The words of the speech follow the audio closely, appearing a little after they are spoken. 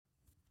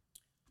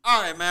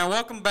All right, man.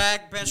 Welcome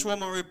back,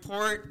 Benchwarmers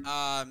Report.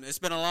 It's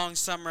been a long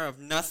summer of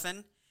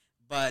nothing,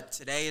 but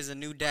today is a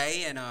new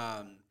day, and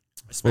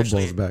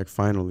especially Football's back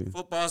finally.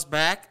 football's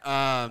back.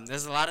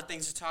 There's a lot of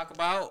things to talk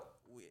about.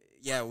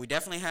 We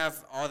definitely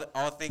have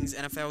all things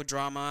NFL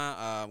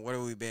drama. Where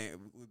do we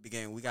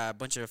begin? We got a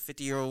bunch of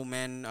 50-year-old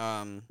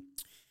men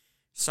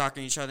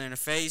socking each other in the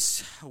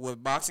face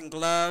with boxing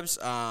gloves.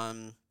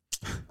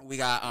 We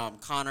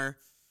got Connor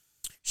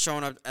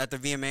showing up at the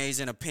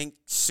VMAs in a pink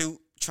suit,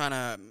 trying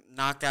to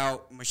knock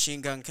out Machine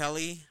Gun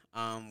Kelly.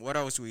 What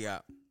else we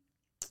got?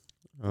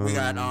 We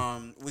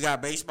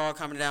got baseball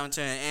coming down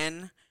to an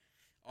end.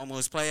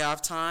 Almost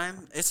playoff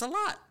time. It's a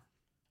lot.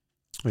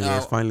 Yeah,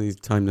 it's finally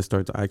time to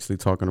start actually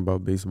talking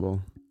about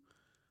baseball.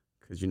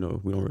 Because, we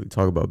don't really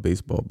talk about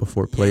baseball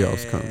before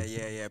playoffs come.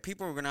 Yeah.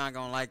 People are not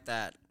going to like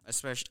that.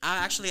 Especially,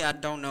 I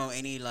don't know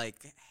any,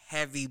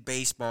 heavy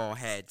baseball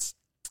heads.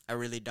 I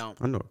really don't.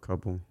 I know a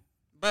couple.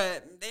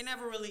 But they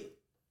never really,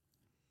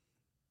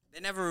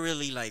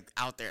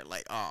 out there,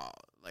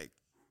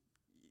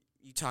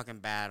 you talking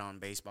bad on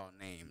baseball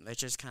name. They're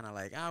just kind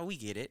of we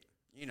get it.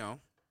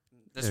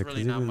 There's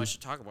really not much to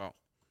talk about.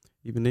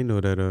 Even they know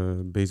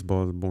that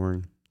baseball is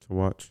boring to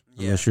watch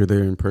unless you're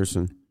there in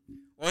person.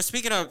 Well,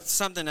 speaking of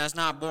something that's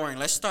not boring,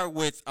 let's start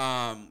with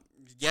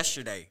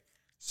yesterday.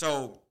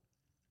 So,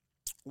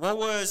 what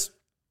was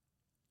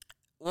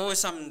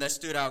something that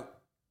stood out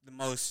the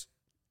most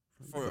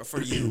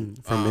for you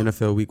from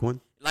NFL Week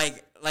 1?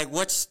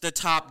 What's the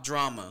top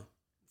drama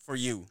for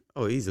you?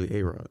 Oh, easily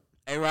A-Rod.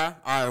 A-Rod?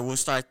 All right, we'll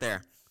start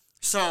there.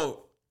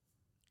 So,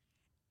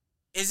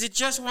 is it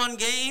just one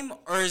game,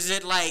 or is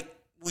it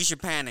we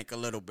should panic a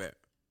little bit?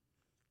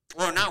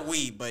 Well, not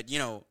we, but,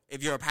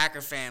 if you're a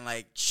Packer fan,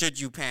 should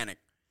you panic?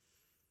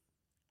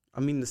 I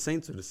mean, the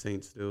Saints are the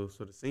Saints still.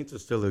 So the Saints are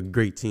still a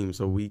great team,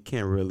 so we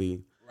can't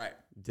really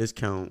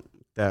discount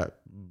that.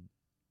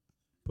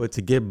 But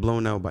to get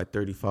blown out by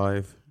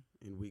 35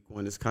 in Week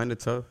 1 is kind of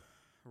tough.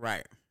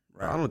 Right.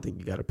 I don't think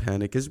you got to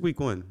panic. It's Week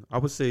 1. I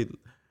would say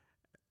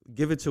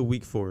give it to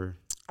Week 4.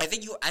 I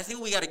think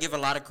we got to give a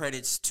lot of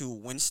credits to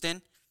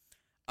Winston.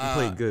 He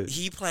played good.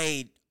 He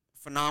played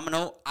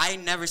phenomenal. I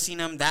never seen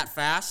him that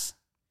fast.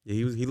 Yeah,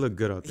 he looked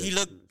good out there.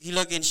 He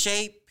looked in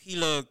shape. He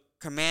looked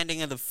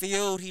commanding of the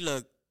field. He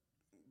looked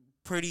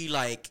pretty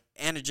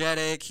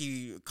energetic.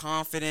 He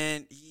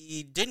confident.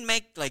 He didn't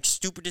make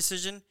stupid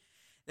decision.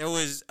 There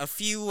was a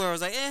few where I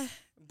was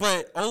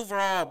but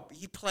overall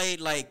he played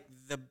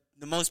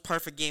the most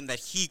perfect game that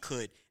he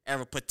could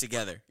ever put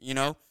together.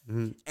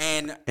 Mm-hmm.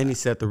 And he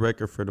set the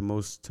record for the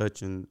most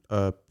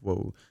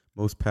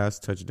most pass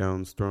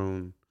touchdowns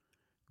thrown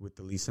with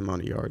the least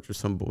amount of yards or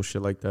some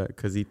bullshit like that,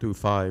 because he threw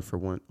 5 for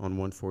on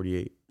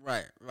 148.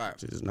 Right.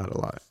 Which is not a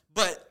lot.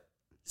 But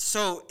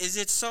so is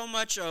it so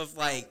much of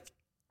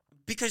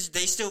because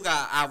they still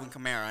got Alvin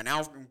Kamara, and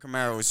Alvin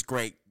Kamara was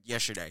great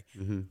yesterday.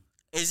 Mm-hmm.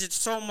 Is it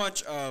so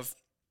much of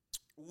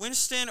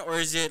Winston, or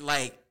is it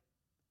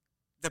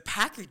the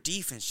Packer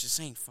defense just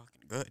ain't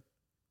fucking good?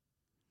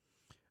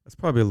 That's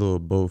probably a little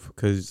of both,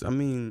 because, I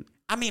mean,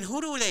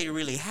 who do they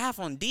really have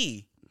on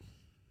D?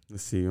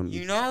 Let's see.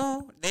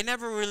 They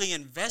never really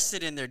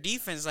invested in their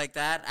defense like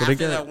that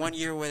after that 1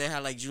 year where they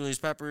had Julius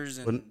Peppers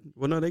and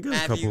no, they got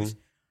Matthews.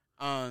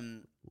 a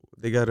couple.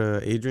 They got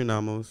Adrian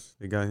Amos.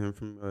 They got him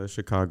from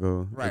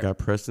Chicago. Right. They got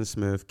Preston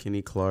Smith,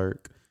 Kenny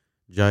Clark,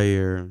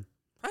 Jair.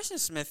 Preston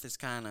Smith is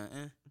kind of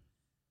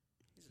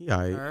Yeah,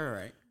 all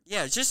right.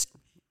 Yeah, just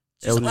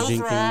Elton overall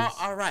Jenkins,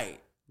 all right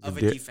of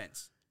a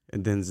defense.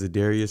 And then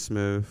Zadarius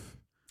Smith.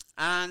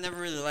 I never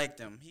really liked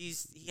him. He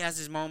has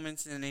his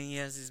moments, and then he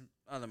has his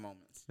other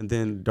moments. And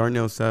then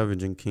Darnell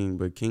Savage and King,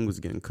 but King was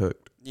getting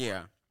cooked.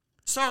 Yeah.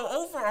 So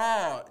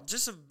overall,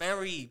 just a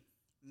very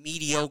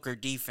mediocre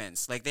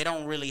defense. They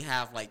don't really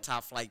have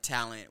top flight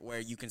talent where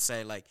you can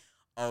say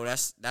oh,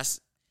 that's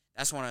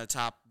one of the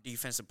top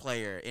defensive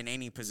player in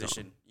any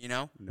position.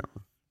 No.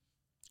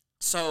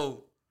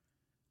 So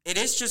it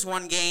is just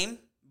one game,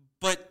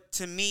 but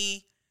to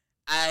me,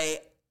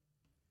 I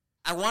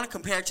want to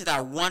compare it to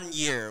that 1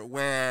 year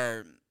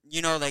where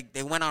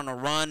they went on a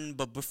run,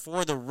 but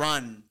before the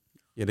run.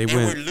 Yeah, they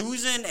were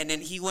losing, and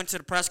then he went to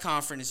the press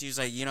conference. He was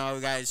like,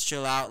 guys,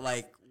 chill out.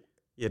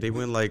 Yeah, they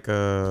went 0-2,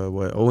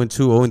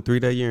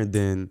 0-3 that year, and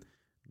then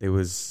they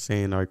was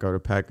saying, are the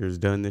Packers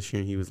done this year?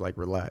 And he was like,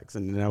 relax.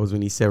 And then that was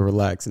when he said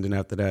relax. And then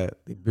after that,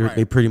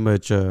 they pretty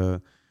much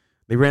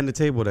they ran the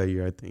table that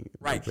year, I think.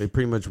 Right. They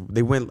pretty much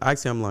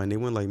actually I'm lying. They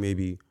went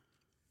maybe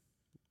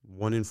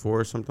 1-4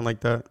 or something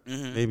like that,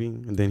 maybe.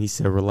 And then he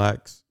said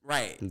relax.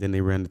 Right. And then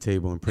they ran the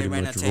table and pretty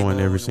much won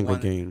every single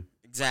game.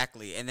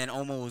 Exactly. And then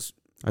almost.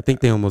 I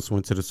think they almost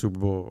went to the Super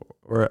Bowl,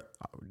 or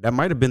that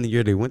might have been the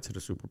year they went to the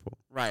Super Bowl.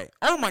 Right.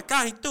 Oh, my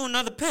God, he threw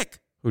another pick.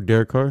 Who,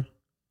 Derek Carr?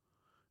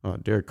 Oh,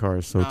 Derek Carr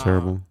is so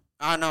terrible.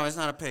 Oh, no, it's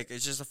not a pick.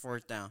 It's just a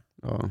fourth down.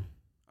 Oh. All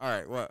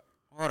right, what?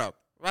 Hold up.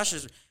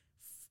 Rushers.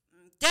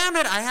 Damn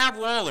it, I have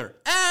Waller.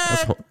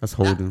 That's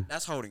holding.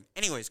 That's holding.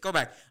 Anyways, go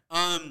back.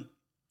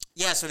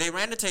 Yeah, so they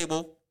ran the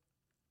table.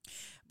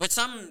 But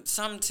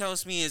some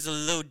tells me is a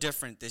little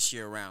different this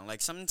year around.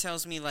 Something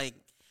tells me,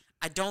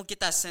 I don't get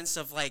that sense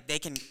of like they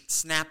can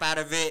snap out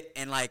of it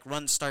and like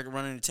start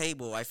running the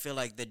table. I feel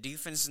like the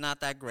defense is not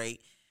that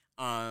great.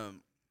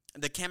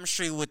 The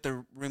chemistry with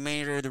the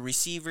remainder of the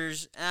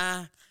receivers,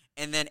 and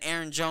then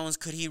Aaron Jones,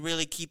 could he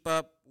really keep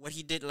up what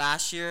he did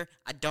last year?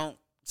 I don't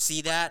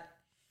see that.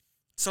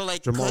 So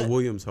like Jamal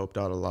Williams helped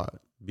out a lot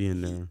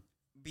being there,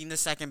 being the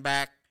second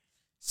back.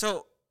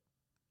 So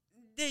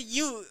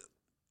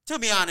to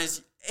be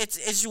honest,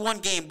 it's one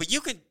game, but you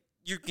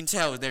can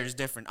tell there's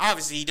different.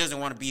 Obviously, he doesn't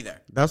want to be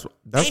there.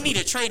 They need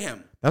to trade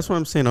him. That's what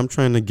I'm saying. I'm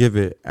trying to give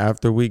it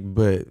after week,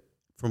 but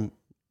from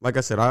like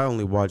I said, I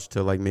only watched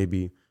till like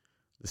maybe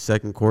the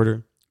second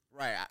quarter.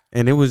 Right.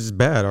 And it was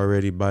bad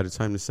already by the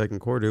time the second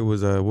quarter. It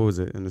was what was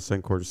it in the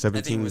second quarter?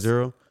 17-0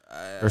 or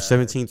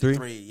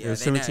 17-3? Yeah,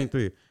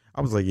 17-3.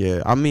 I was like,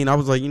 yeah. I mean, I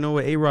was like, you know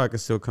what? A-Rod can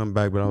still come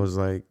back, but I was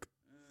like,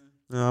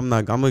 no, I'm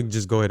not. I'm gonna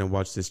just go ahead and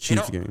watch this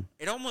Chiefs game.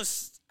 It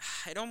almost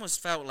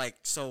felt like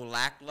so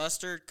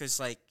lackluster because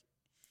like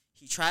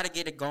he tried to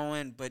get it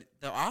going, but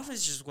the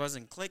offense just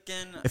wasn't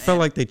clicking. It felt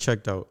like they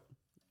checked out.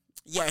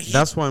 Yeah,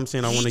 that's why I'm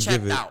saying I want to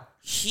give it.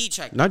 He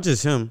checked not out.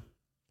 Just him.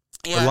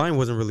 Yeah. The line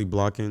wasn't really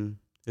blocking.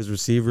 His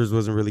receivers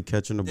wasn't really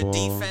catching the ball.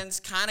 The defense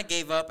kind of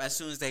gave up as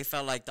soon as they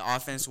felt like the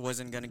offense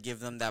wasn't going to give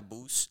them that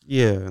boost.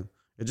 Yeah.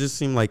 It just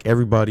seemed like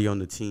everybody on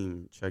the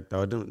team checked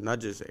out. Not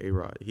just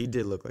A-Rod. He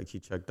did look like he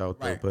checked out,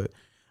 though. Right.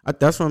 But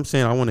that's what I'm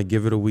saying. I want to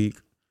give it a week,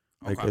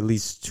 like Okay. at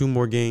least 2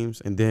 more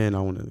games, and then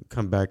I want to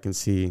come back and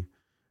see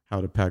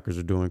how the Packers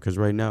are doing. Because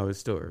right now it's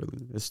still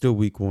early. It's still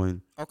week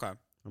 1. Okay.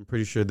 I'm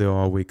pretty sure they'll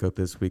all wake up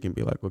this week and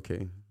be like,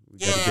 okay, we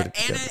got to get it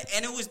together.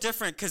 And it was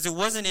different because it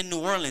wasn't in New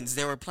Orleans.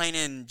 They were playing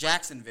in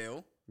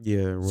Jacksonville.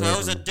 Yeah. So it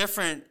was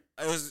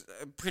it was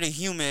pretty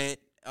humid.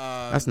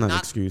 That's not an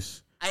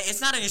excuse.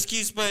 It's not an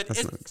excuse, but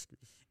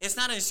it's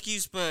not an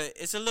excuse, but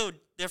it's a little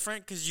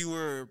different because you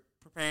were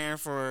preparing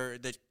for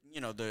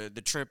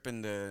the trip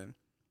and the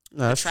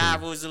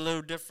travel is a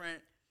little different.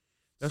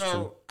 That's so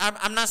true.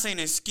 I'm not saying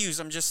an excuse.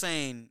 I'm just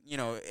saying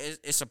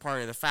it's a part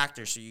of the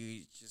factor. So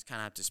you just kind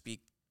of have to speak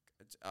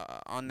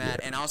on that,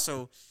 and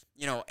also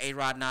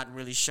A-Rod not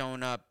really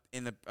showing up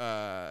in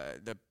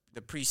the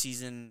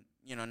preseason.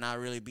 Not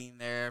really being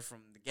there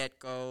from the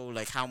get-go,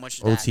 like how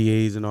much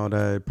OTAs and all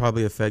that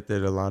probably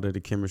affected a lot of the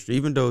chemistry.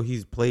 Even though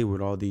he's played with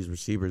all these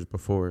receivers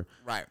before,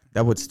 right?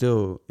 That would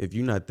still, if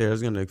you're not there,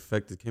 it's going to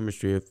affect the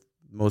chemistry if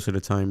most of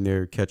the time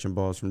they're catching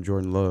balls from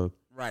Jordan Love.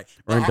 Right.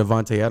 Or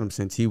Devontae Adams,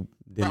 since he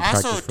didn't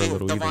practice for a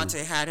little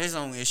Devontae had his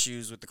own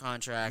issues with the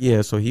contract.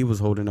 Yeah, so he was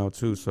holding out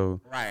too.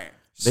 So right.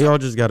 They all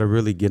just got to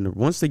really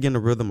once they get in a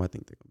rhythm, I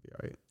think they're going to be all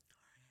right.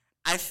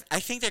 I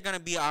think they're going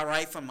to be all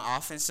right from an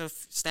offensive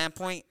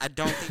standpoint. I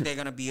don't think they're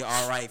going to be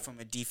all right from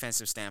a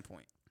defensive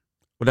standpoint.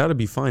 Well, that would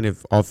be fine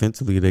if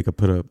offensively they could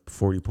put up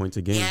 40 points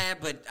a game. Yeah,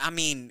 but I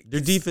mean, their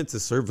defense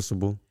is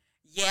serviceable.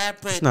 Yeah,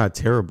 but it's not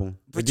terrible.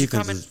 Their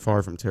defense is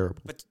far from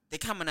terrible. But they're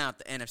coming out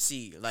the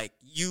NFC. Like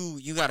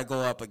you got to go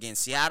up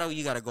against Seattle.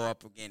 You got to go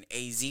up against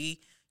AZ. You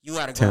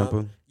got to go.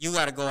 Tampa. You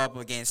got to go up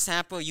against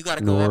Tampa. You got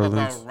to go up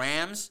about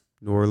Rams.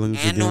 New Orleans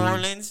and New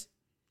Orleans.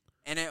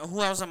 And then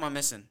who else am I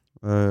missing?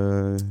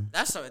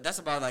 That's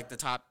about like the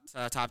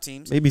top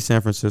teams. Maybe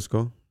San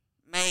Francisco.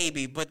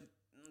 Maybe, but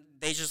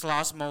they just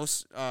lost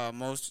most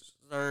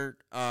third.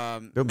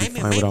 They'll be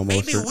fine without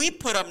maybe we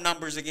put up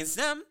numbers against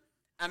them.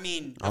 I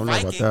mean, the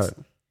Vikings. Know about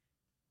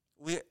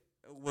that.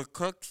 With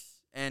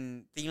Cooks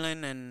and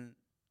Thielen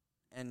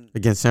and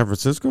against San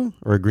Francisco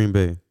or Green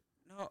Bay.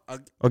 No,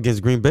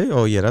 against Green Bay.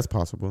 Oh yeah, that's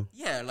possible.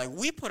 Yeah, like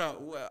we put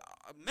up.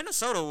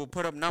 Minnesota will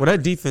put up numbers. Well,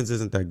 that defense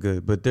isn't that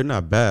good, but they're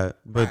not bad.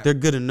 But they're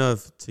good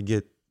enough to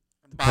get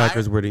the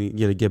Packers where they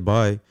need to get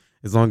by.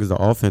 As long as the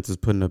offense is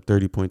putting up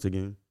 30 points a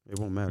game, it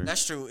won't matter.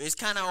 That's true. It's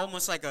kind of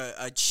almost like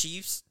a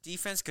Chiefs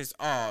defense because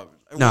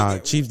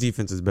Chiefs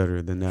defense is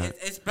better than that.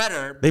 It's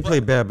better. They play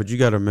bad, but you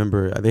got to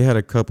remember they had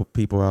a couple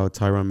people out.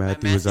 Tyrann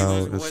Mathieu was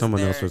out, and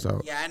someone else was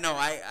out. Yeah, I know.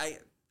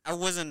 I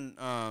wasn't.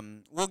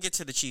 We'll get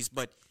to the Chiefs,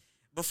 but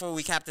before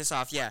we cap this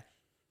off,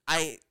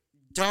 I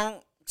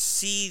don't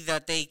see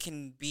that they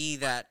can be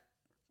that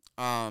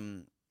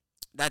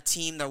that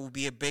team that will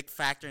be a big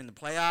factor in the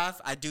playoff.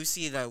 I do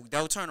see that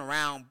they'll turn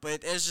around,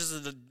 but it's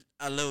just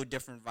a little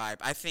different vibe.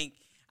 I think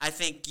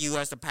you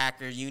as the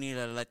Packer, you need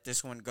to let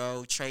this one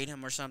go, trade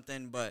him or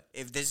something. But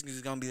if this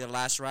is going to be the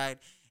last ride,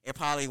 it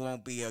probably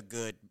won't be a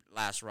good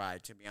last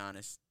ride, to be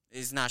honest.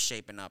 It's not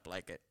shaping up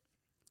like it.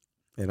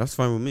 Yeah, that's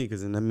fine with me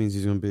because then that means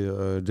he's going to be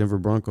a Denver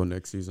Bronco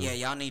next season. Yeah,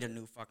 y'all need a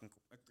new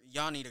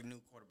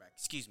quarterback.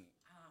 Excuse me.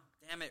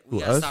 Damn it, we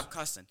got to stop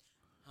cussing.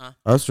 Huh?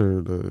 Us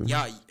or the...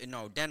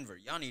 Denver.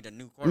 Y'all need a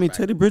new quarterback. I mean,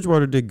 Teddy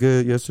Bridgewater did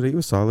good yesterday. He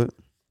was solid.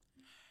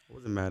 I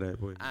wasn't mad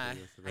at what he did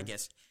yesterday. I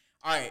guess.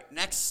 All right,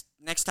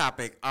 next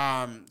topic.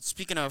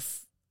 Speaking of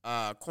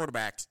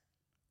quarterbacks,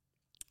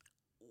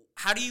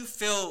 how do you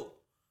feel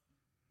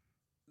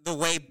the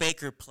way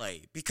Baker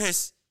played?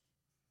 Because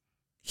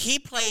he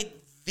played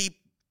the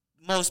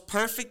most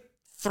perfect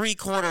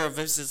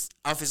 3/4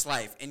 of his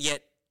life, and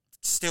yet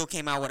still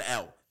came out with an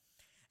L.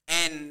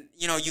 And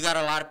you got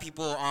a lot of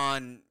people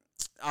on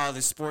all the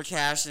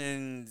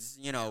sportcasters,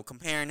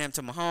 comparing him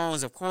to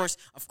Mahomes. Of course,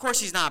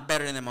 he's not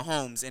better than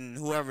Mahomes, and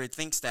whoever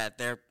thinks that,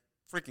 they're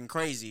freaking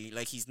crazy.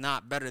 Like, he's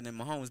not better than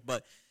Mahomes,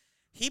 but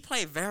he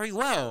played very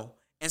well,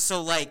 and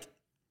so like,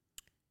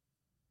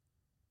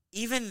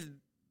 even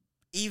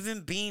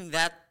being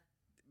that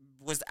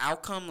was the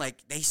outcome,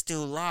 like, they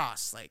still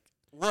lost. Like,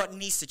 what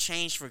needs to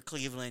change for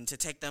Cleveland to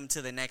take them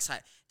to the next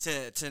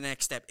to the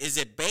next step? Is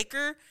it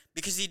Baker,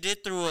 because he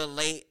did throw a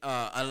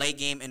late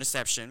game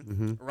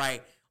interception,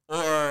 right?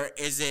 Or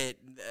is it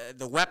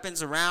the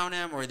weapons around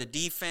him, or the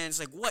defense?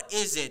 Like, what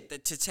is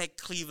it to take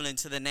Cleveland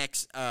to the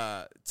next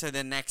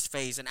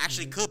phase and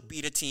actually could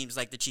beat the teams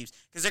like the Chiefs?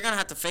 Because they're gonna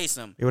have to face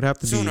them. It would have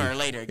to sooner be, or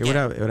later. It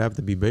would have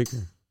to be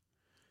Baker.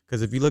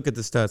 Because if you look at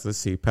the stats, let's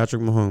see,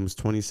 Patrick Mahomes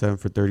 27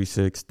 for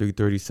 36,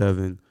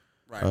 337,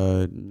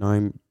 right.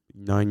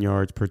 9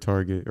 yards per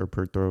target or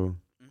per throw,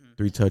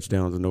 3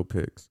 touchdowns and no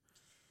picks.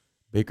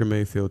 Baker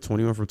Mayfield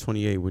 21 for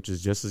 28, which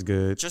is just as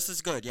good. Just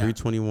as good, yeah.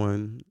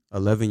 321,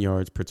 11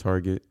 yards per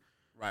target,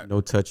 right.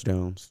 No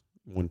touchdowns,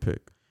 1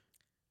 pick.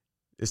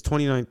 It's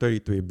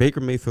 29-33. If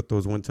Baker Mayfield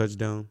throws 1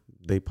 touchdown,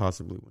 they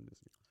possibly win this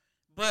game.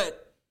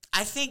 But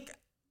I think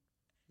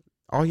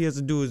all he has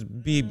to do is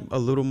be a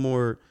little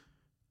more,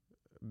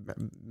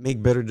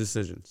 make better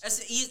decisions.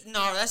 That's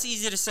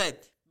easy to say.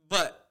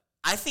 But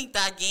I think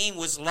that game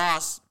was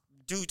lost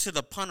due to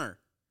the punter.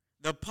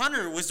 The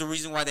punter was the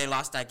reason why they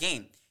lost that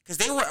game. Because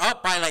they were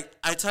up by like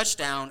a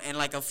touchdown and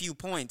like a few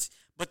points.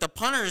 But the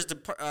punter is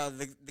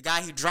the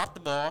guy who dropped the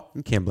ball.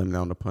 You can't blame that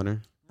on the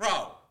punter.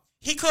 Bro,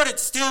 he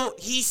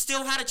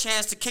still had a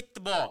chance to kick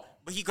the ball.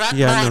 But he grabbed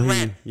the ball and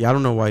ran. I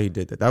don't know why he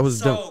did that. That was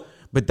dumb.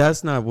 But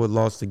that's not what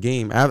lost the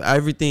game.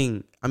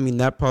 Everything, I mean,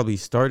 that probably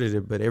started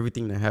it, but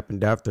everything that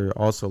happened after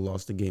also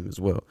lost the game as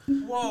well.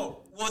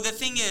 Whoa. Well, the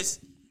thing is,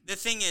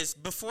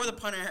 before the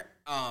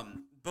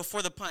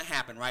punt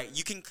happened, right?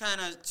 You can kind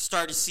of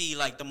start to see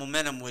like the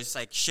momentum was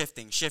like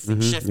shifting. It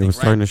was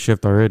starting to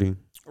shift already.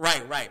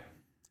 Right.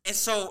 And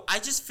so I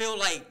just feel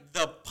like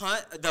the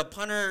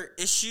punter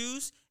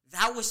issues,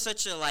 that was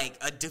such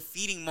a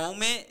defeating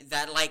moment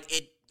that like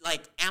it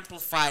like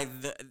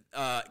amplified the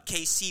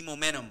KC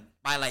momentum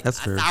by like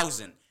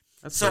 1,000.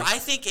 So fair. I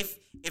think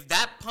if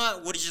that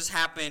punt would have just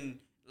happened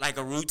like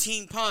a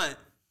routine punt,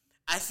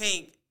 I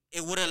think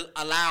it would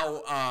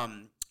allow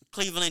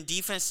Cleveland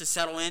defense to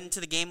settle into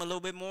the game a little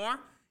bit more.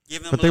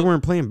 But they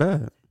weren't playing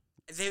bad.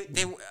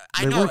 They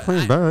weren't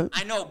playing bad.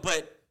 I know,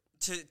 but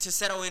to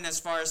settle in as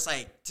far as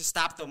like to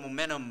stop the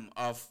momentum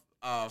of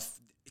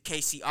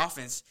KC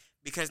offense,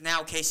 because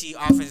now KC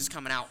offense is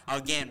coming out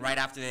again right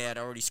after they had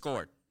already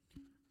scored.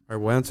 All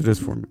right, well, answer this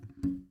for me.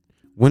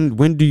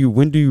 When do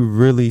you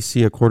really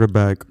see a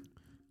quarterback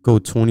go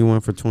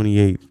 21 for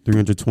 28,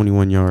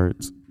 321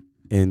 yards,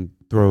 and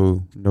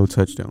throw no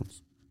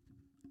touchdowns?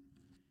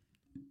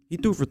 He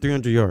threw for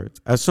 300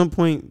 yards. At some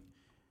point,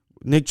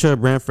 Nick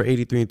Chubb ran for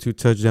 83 and 2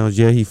 touchdowns.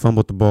 Yeah, he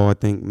fumbled the ball, I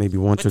think, maybe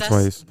once or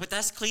twice. But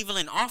that's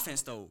Cleveland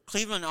offense, though.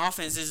 Cleveland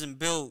offense isn't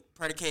built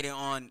predicated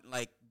on,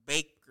 like,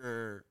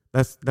 Baker.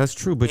 That's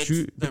true, but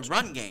the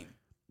run game,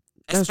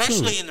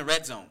 especially in the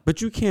red zone.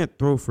 But you can't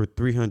throw for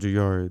 300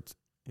 yards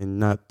and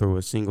not throw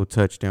a single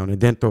touchdown and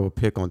then throw a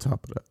pick on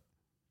top of that.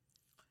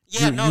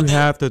 Yeah, you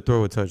have to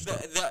throw a touchdown.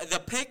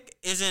 The pick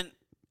isn't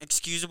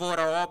excusable at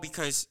all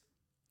because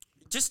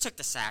just took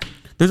the sack.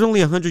 There's only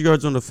 100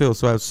 yards on the field,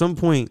 so at some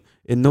point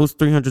in those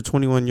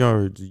 321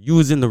 yards, you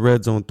was in the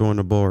red zone throwing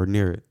the ball or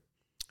near it.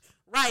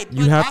 Right.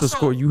 You have to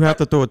score. You have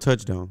to throw a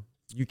touchdown.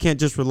 You can't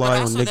just rely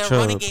on Nick Chubb. Their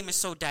running game is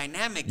so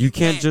dynamic. You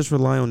can't just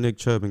rely on Nick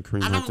Chubb and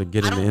Kareem Hunt to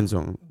get in the end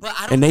zone.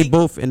 But and they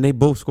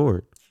both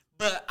scored.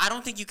 But I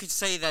don't think you could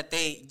say that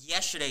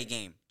yesterday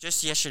game,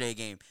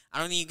 I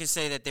don't think you can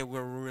say that they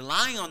were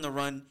relying on the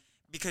run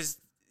because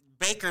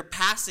Baker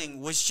passing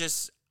was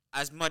just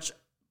as much.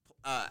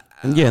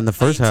 In the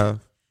first half.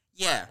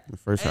 Yeah, the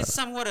first half.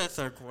 Somewhat of the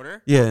third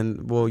quarter. Yeah, in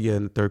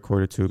the third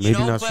quarter too. Maybe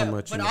not so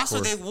much. But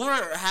also, they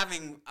were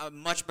having a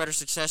much better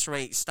success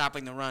rate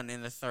stopping the run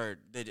in the third.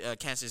 The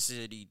Kansas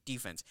City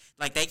defense,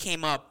 like they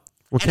came up,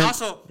 and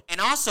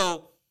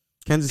also,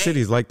 Kansas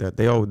City's like that.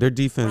 Their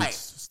defense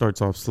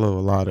starts off slow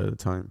a lot of the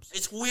times.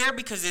 It's weird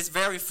because it's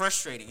very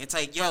frustrating. It's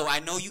like, yo, I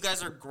know you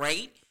guys are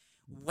great.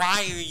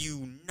 Why are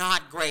you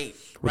not great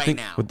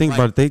now? But think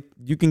about it.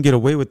 You can get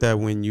away with that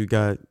when you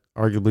got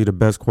arguably the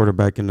best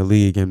quarterback in the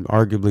league and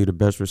arguably the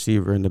best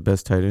receiver and the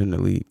best tight end in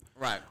the league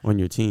on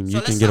your team.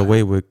 You can get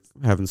away with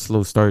having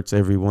slow starts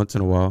every once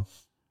in a while.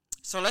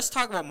 So let's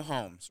talk about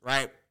Mahomes,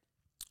 right?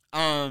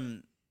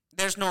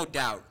 There's no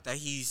doubt that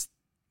he's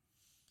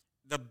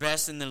the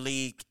best in the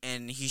league,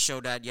 and he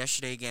showed that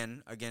yesterday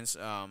again against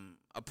a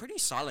pretty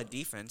solid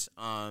defense.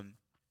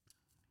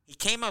 He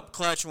came up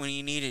clutch when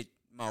he needed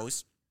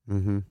most.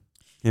 Mm-hmm.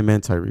 Him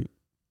and Tyreek.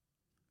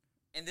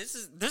 And this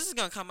is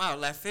gonna come out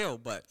left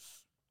field, but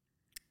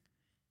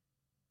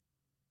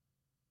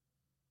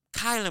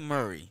Kyler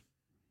Murray.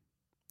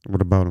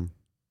 What about him?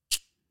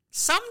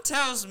 Something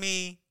tells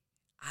me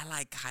I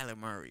like Kyler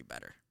Murray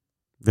better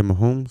than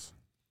Mahomes.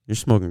 You're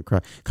smoking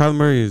crack. Kyler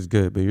Murray is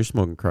good, but you're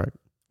smoking crack.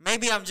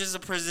 Maybe I'm just a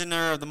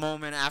prisoner of the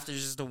moment after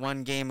just the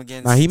one game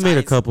against. Nah, he the made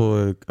a Titans.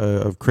 couple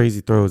of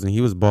crazy throws and he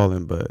was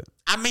balling, but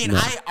I mean, no.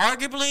 I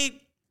arguably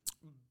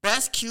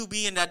best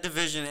QB in that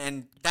division,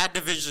 and that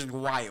division is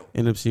wild.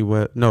 NFC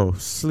West. No,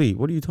 sleep.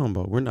 What are you talking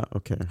about? We're not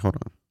okay. Hold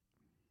on.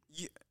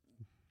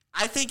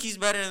 I think he's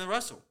better than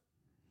Russell.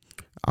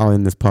 I'll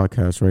end this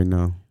podcast right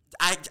now.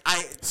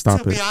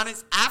 To be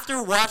honest,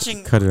 after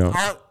watching, Cut it out.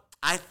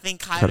 I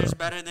think Kyler's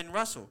better than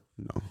Russell.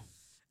 No.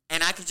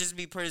 And I could just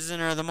be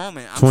prisoner of the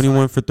moment.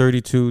 21 for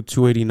 32,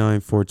 289,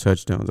 4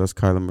 touchdowns. That's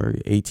Kyler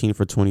Murray. 18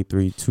 for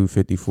 23,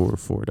 254,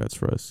 4.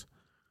 That's Russ.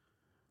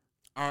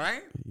 All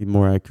right. He's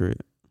more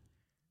accurate.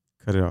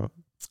 Cut it out.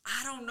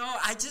 I don't know.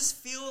 I just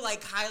feel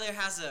like Kyler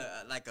has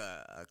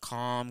a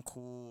calm,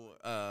 cool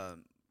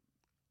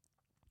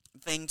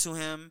thing to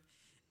him,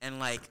 and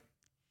like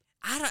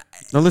I don't.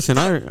 No, listen.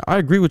 I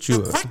agree with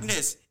you. The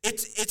quickness.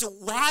 It's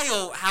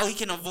wild how he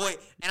can avoid,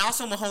 and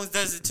also Mahomes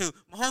does it too.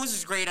 Mahomes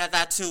is great at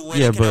that too, where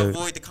he can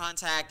avoid the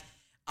contact.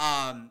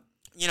 Behind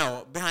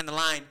the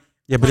line.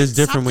 Yeah, but it's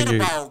different when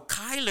you're about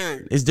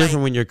Kyler. It's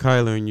different when you're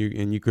Kyler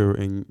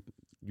and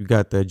you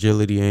got the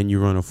agility and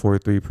you run a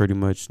 4.3 pretty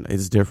much.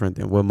 It's different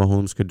than what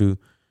Mahomes could do.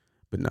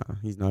 But nah,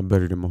 he's not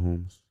better than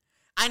Mahomes.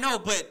 I know,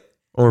 but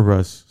or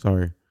Russ.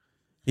 Sorry,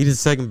 he's the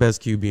second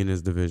best QB in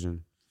his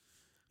division.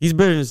 He's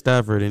better than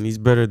Stafford and he's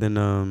better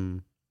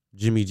than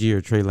Jimmy G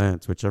or Trey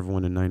Lance, whichever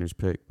one the Niners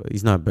pick. But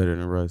he's not better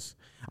than Russ.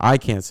 I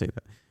can't say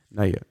that.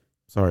 Not yet.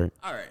 Sorry.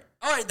 All right.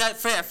 That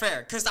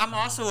fair. Because I'm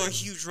also a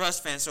huge Russ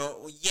fan,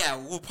 so yeah,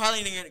 we're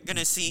probably gonna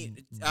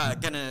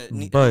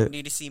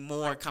need to see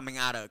more coming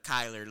out of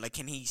Kyler. Like,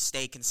 can he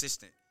stay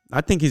consistent?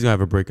 I think he's gonna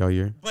have a breakout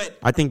year. But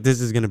I think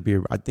this is gonna be.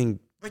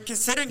 But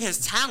considering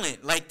his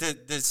talent, like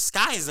the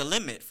sky is the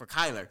limit for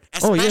Kyler,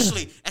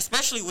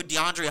 especially with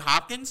DeAndre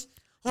Hopkins.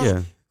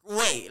 Yeah.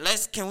 Wait,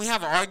 can we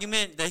have an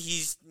argument that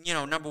he's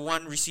number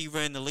one receiver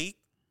in the league?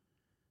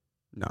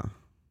 Nah.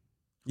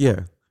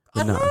 Yeah.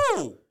 But nah.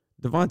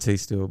 Devontae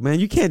still, man.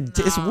 You can't.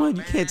 It's one.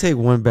 You can't take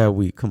one bad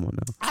week. Come on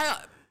now.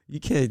 You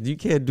can't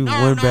do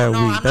one bad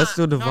week. That's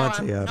still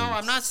Devontae Adams. No,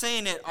 I'm not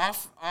saying it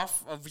off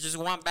of just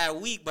one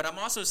bad week, but I'm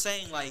also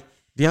saying like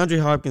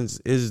DeAndre Hopkins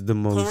is the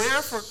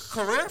most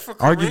career for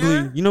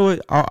arguably. You know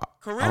what?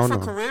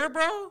 Career,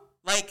 bro.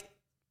 Like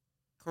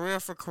career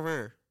for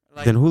career.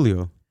 Like, then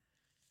Julio.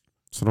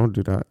 So don't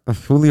do that.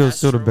 Julio's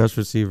still the best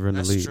receiver in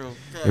the league. True.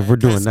 If we're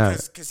doing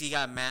that, because he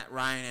got Matt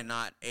Ryan and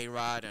not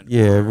A-Rod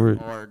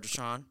or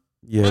Deshaun.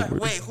 Yeah. But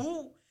wait,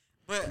 who?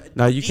 But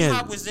now you D-Hop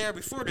can't. Was there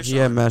before Deshaun. He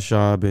had Matt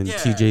Schaub and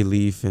T.J.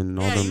 Leaf and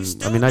all them.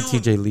 I mean, not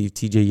T.J. Leaf,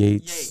 T.J.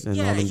 Yates and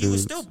all them dudes. He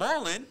was still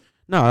balling.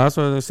 No, that's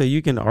what I was gonna say.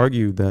 You can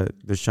argue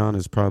that Deshaun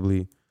is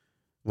probably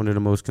one of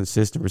the most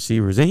consistent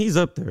receivers, and he's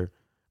up there,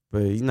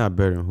 but he's not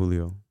better than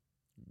Julio.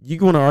 You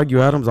want to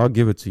argue Adams? I'll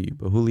give it to you,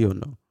 but Julio,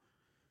 no.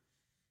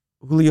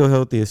 Julio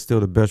healthy is still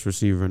the best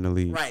receiver in the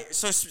league. Right.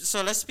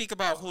 So let's speak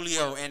about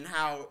Julio and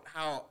how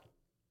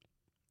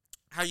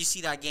you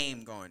see that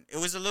game going. It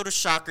was a little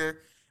shocker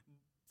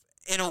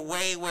in a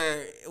way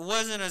where it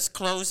wasn't as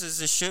close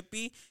as it should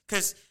be.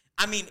 Because,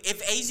 I mean,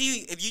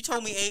 if you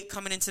told me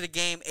coming into the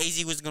game,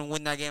 AZ was going to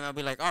win that game, I'd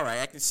be like, all right,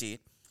 I can see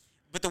it.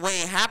 But the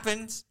way it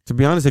happens. To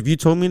be honest, if you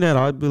told me that,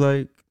 I'd be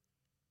like,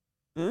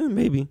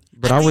 maybe.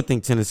 But I would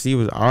think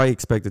I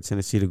expected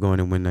Tennessee to go in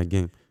and win that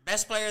game.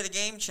 Best player of the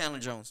game, Chandler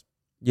Jones.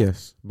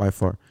 Yes, by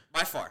far.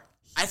 I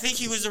think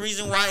he was the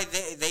reason why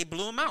they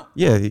blew him out.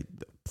 Yeah, he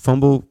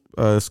fumble,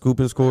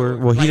 scoop and score.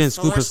 Well, he didn't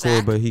scoop and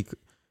score, but he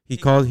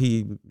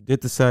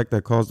did the sack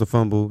that caused the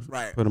fumble,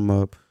 put him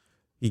up.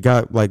 He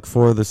got like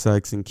 4 of the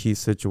sacks in key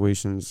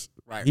situations.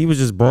 Right. He was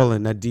just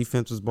balling. That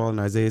defense was balling.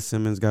 Isaiah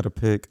Simmons got a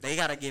pick. They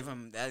gotta give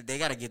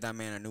that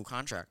man a new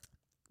contract.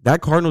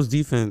 That Cardinals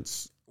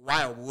defense.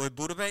 Wow, with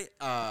Buda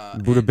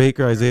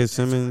Baker, Isaiah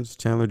Simmons,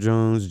 Chandler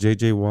Jones,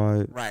 J.J.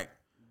 Watt. Right,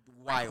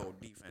 wild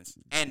defense.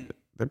 And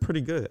they're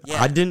pretty good.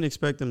 Yeah. I didn't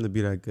expect them to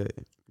be that good.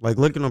 Like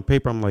looking on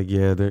paper, I'm like,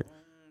 yeah, they're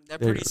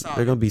pretty solid.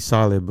 They're gonna be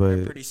solid, but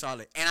they're pretty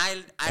solid. And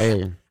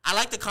I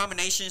like the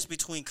combinations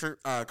between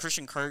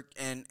Christian Kirk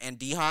and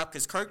D-Hop,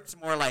 because Kirk's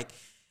more like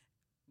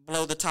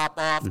blow the top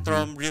off,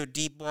 throw him real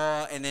deep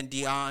ball, and then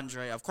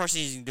DeAndre. Of course,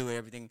 he can do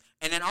everything.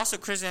 And then also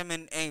Chris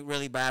Edmonds ain't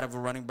really bad of a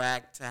running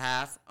back to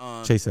have.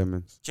 Chase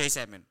Edmonds,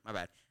 my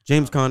bad.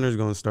 James Conner's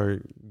gonna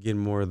start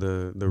getting more of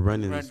the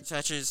running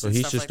touches, so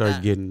he should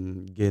start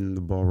getting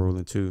the ball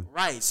rolling too.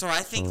 Right. So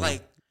I think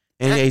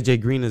and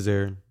AJ Green is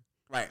there.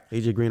 Right.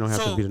 AJ Green don't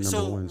have to be the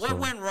number one. So what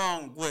went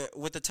wrong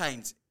with the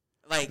Titans?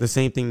 Like the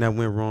same thing that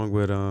went wrong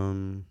with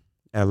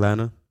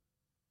Atlanta.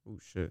 Oh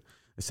shit!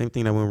 The same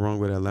thing that went wrong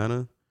with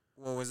Atlanta.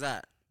 What was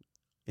that?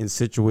 In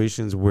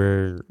situations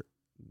where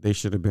they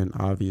should have been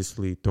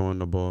obviously throwing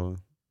the ball,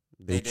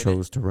 they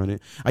chose to run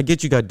it. I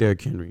get you got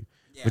Derrick Henry,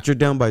 but you're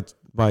down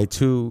by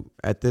 2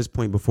 at this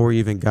point before you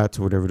even got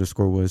to whatever the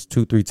score was,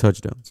 2-3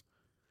 touchdowns.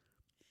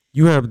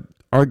 You have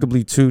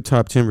arguably 2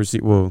 top 10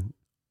 receivers. Well,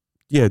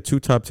 yeah, 2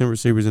 top 10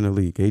 receivers in the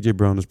league. AJ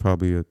Brown is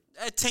probably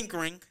a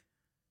tinkering,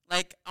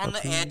 like on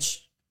the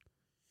edge.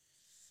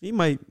 He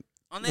might.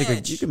 on the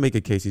edge. You can make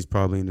a case he's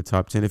probably in the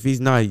top 10. If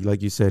he's not,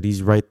 like you said,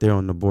 he's right there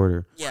on the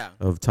border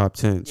of top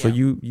 10. So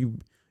you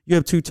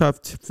have two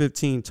top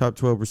 15, top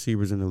 12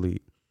 receivers in the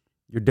league.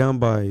 You're down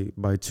by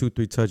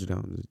 2-3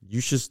 touchdowns.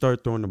 You should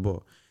start throwing the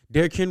ball.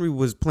 Derrick Henry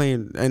was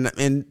playing,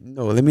 and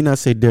no, let me not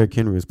say Derrick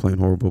Henry was playing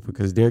horrible,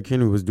 because Derrick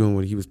Henry was doing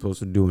what he was supposed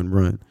to do and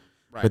run.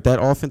 Right. But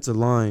that offensive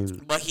line.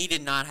 But he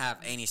did not have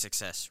any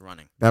success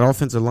running. That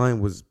offensive line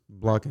was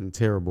blocking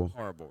terrible.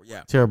 Horrible,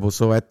 yeah. Terrible.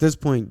 So at this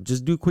point,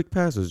 just do quick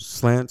passes,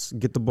 slants,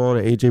 get the ball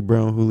to A.J.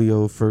 Brown,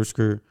 Julio,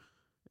 Fursker,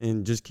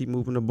 and just keep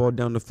moving the ball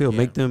down the field.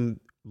 Make them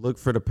look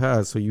for the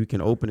pass so you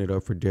can open it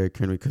up for Derrick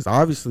Henry. Because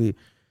obviously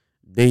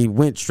they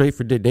went straight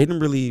for They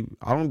didn't really.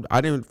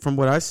 From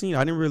what I seen,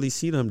 I didn't really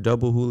see them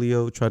double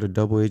Julio, try to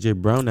double A.J.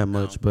 Brown that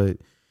much. But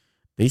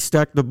they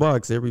stacked the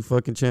box every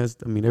fucking chance.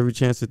 Every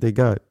chance that they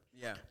got.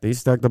 Yeah, they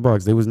stacked the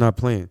box. They was not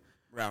playing.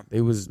 Right. They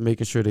was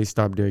making sure they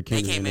stopped Derrick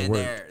Henry. They came in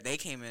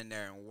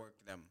there and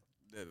worked them.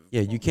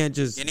 You can't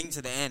just getting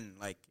to the end,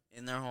 like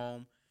in their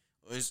home.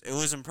 It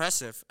was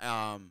impressive.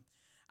 I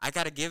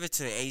gotta give it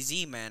to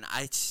AZ, man.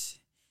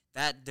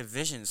 That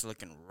division's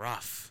looking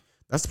rough.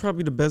 That's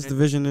probably the best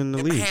division in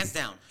the league, hands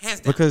down.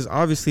 Because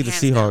obviously the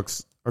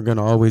Seahawks are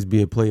gonna always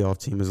be a playoff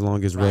team as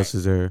long as Russ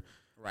is there.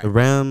 Right. The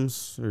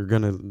Rams are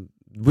gonna.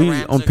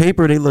 On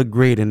paper, they look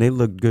great, and they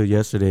looked good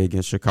yesterday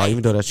against Chicago,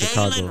 even though that's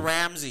Chicago. Jalen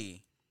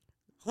Ramsey,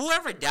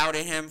 whoever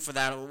doubted him for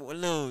that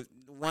little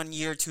 1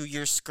 year, 2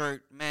 year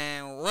skirt,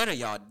 man, what are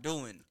y'all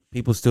doing?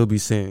 People still be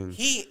saying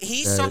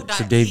he's so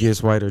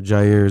Tre'Davious White or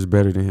Jair is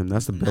better than him.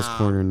 That's the best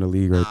corner in the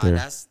league right there.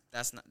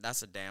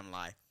 That's a damn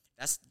lie.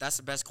 That's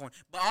the best corner.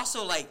 But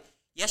also, like,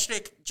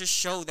 yesterday just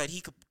showed that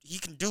he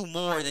can do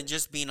more than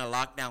just being a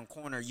lockdown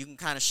corner. You can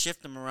kind of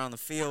shift him around the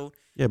field.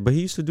 Yeah, but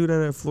he used to do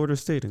that at Florida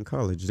State in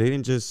college. They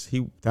didn't just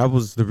that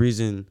was the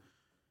reason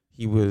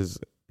he was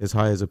as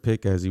high as a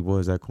pick as he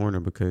was at corner,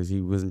 because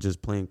he wasn't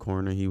just playing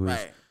corner. He was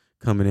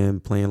coming in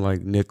playing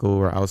like nickel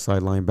or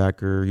outside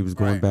linebacker. He was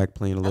going back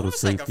playing a little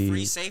safety. Like a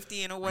free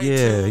safety in a way.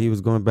 Yeah, he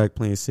was going back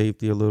playing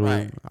safety a little.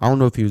 Right. I don't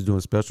know if he was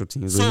doing special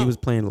teams, but he was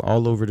playing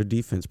all over the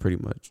defense pretty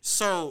much.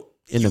 So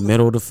in the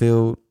middle of the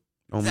field.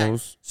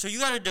 Almost. So you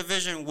got a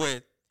division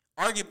with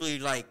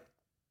arguably like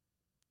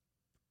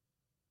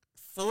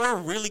 4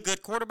 really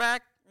good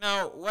quarterback.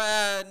 No,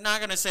 not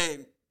gonna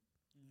say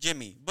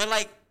Jimmy, but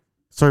like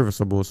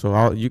serviceable.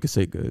 So you could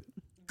say good,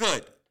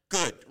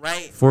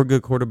 right? 4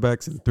 good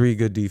quarterbacks and 3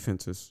 good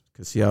defenses,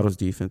 because Seattle's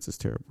defense is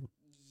terrible.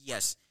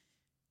 Yes.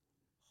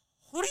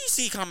 Who do you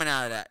see coming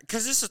out of that?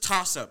 Because it's a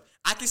toss up.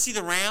 I can see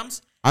the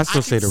Rams. I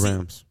still say the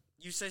Rams.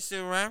 You say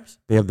still Rams?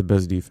 They have the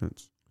best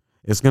defense.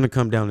 It's going to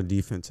come down to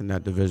defense in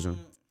that division.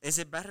 Is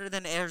it better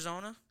than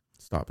Arizona?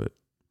 Stop it.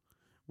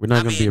 We're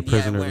not going to be a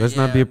prisoner. Let's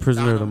not be a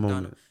prisoner of the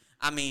moment.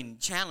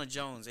 Chandler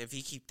Jones, if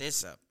he keep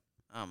this up,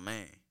 oh,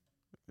 man.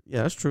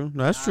 Yeah, that's true.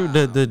 No, that's true.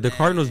 The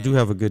Cardinals do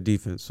have a good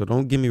defense, so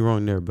don't get me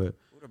wrong there. But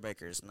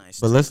Baker is nice.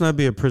 But let's not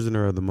be a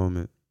prisoner of the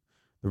moment.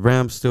 The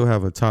Rams still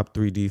have a top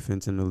 3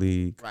 defense in the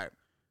league. Right.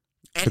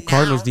 The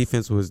Cardinals'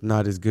 defense was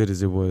not as good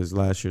as it was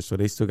last year, so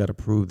they still got to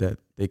prove that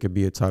they could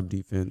be a top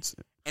defense.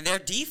 And their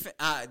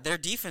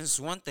defense is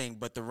one thing,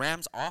 but the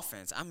Rams'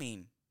 offense,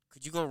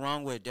 could you go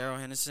wrong with Darrell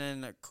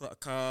Henderson,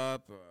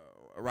 Cup,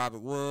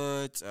 Robert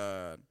Woods,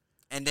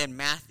 and then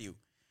Matthew?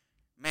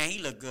 Man,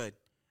 he looked good.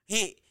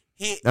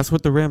 That's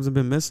what the Rams have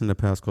been missing the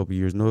past couple of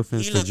years. No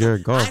offense to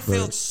Jared Goff. I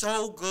feel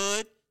so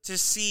good to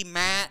see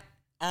Matt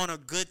on a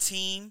good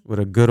team with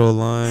a good old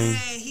line.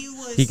 Man,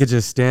 he could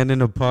just stand in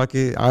the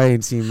pocket. I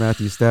ain't seen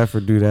Matthew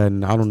Stafford do that,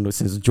 and I don't know,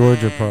 since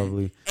Georgia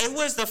probably. It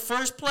was the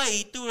first play.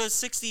 He threw a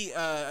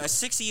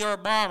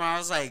 60-yard bomb. I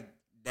was like,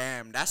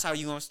 damn, that's how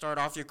you gonna start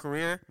off your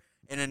career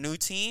in a new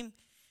team?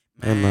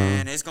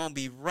 Man, it's gonna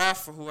be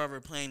rough for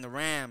whoever playing the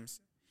Rams,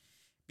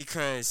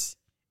 because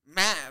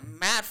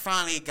Matt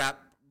finally got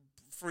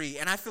free,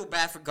 and I feel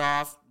bad for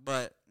Goff,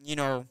 but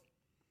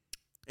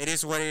it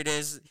is what it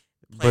is.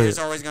 Players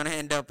always going to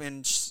end up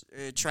in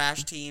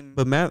trash team.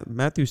 But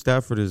Matthew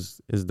Stafford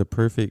is the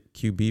perfect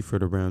QB for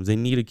the Rams. They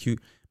need a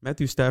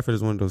Matthew Stafford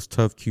is one of those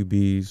tough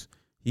QBs.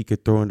 He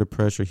could throw under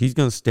pressure. He's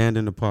going to stand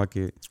in the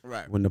pocket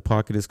when the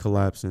pocket is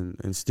collapsing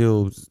and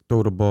still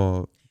throw the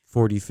ball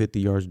 40, 50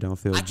 yards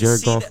downfield.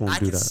 Jared Goff won't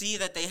do that. I can see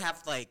that they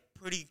have like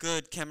pretty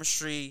good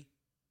chemistry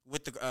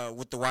with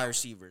the wide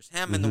receivers.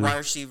 Him and the wide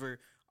receiver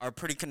are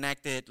pretty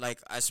connected, like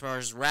as far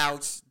as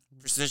routes,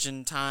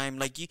 precision, time.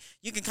 Like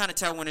you can kind of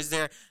tell when it's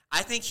there.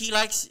 I think he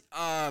likes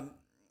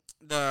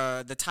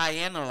the tie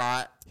in a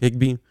lot.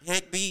 Higby.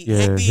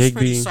 Higby's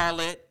pretty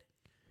solid.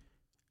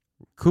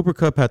 Cooper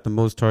Kupp had the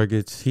most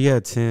targets. He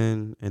had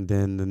 10, and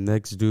then the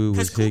next dude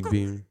was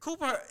Higby.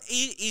 Cooper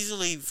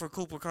easily for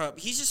Cooper Kupp.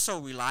 He's just so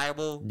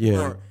reliable.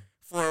 Yeah.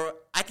 For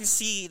I can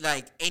see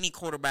like any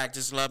quarterback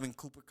just loving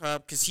Cooper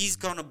Kupp, because he's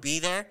gonna be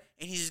there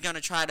and he's just gonna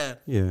try to.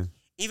 Yeah.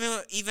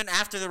 Even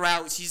after the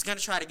routes, he's going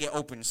to try to get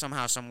open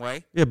somehow, some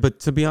way. Yeah, but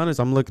to be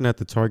honest, I'm looking at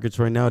the targets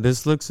right now.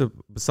 This looks,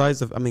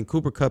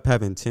 Cooper Kupp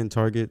having 10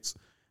 targets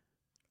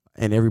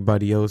and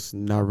everybody else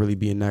not really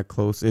being that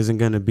close isn't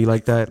going to be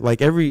like that.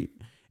 Like every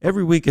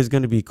every week is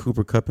going to be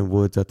Cooper Kupp and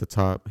Woods at the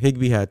top.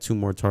 Higbee had 2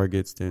 more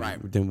targets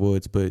than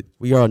Woods, but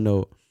we all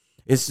know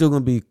it's still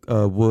going to be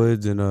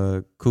Woods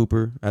and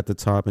Cooper at the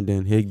top, and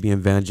then Higbee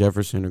and Van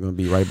Jefferson are going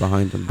to be right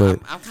behind him. But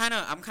I'm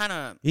kind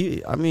of.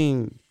 You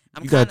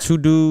got 2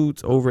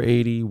 dudes over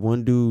 80,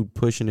 1 dude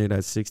pushing it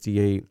at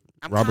 68.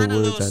 Robert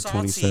Woods at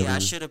 27. I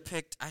should have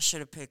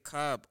picked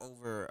Kupp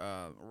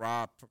over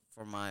Rob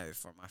for my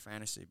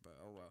fantasy, but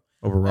oh well.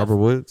 Over Robert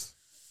Woods?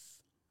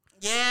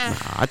 Yeah.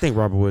 Nah, I think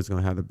Robert Woods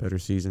going to have a better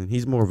season.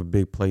 He's more of a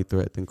big play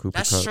threat than Cooper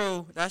Kupp.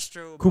 That's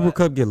true. Cooper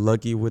Kupp get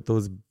lucky with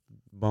those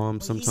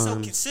bombs sometimes. He's so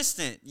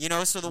consistent,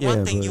 so the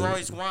one thing you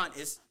always want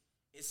is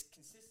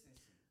consistency.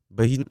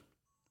 But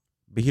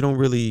he don't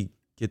really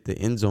get the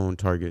end zone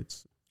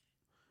targets.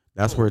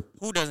 That's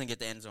who doesn't get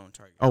the end zone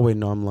target? Oh wait,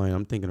 no, I'm lying.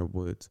 I'm thinking of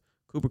Woods.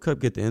 Cooper Kupp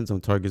get the end zone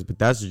targets, but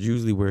that's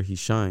usually where he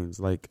shines.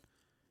 Like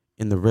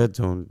in the red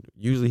zone,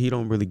 usually he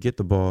don't really get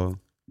the ball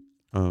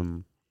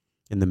in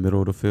the middle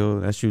of the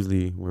field. That's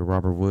usually where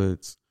Robert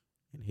Woods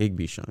and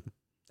Higbee shine.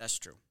 That's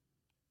true.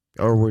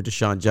 Or where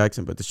Deshaun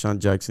Jackson, but Deshaun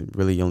Jackson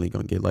really only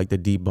gonna get like the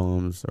deep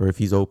bombs, or if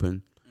he's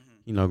open,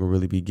 he's not gonna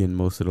really be getting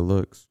most of the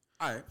looks.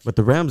 All right. But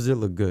the Rams did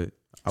look good.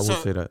 I will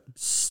say that.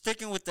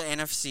 Sticking with the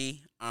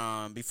NFC,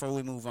 before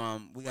we move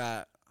on,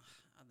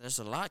 there's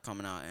a lot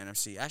coming out in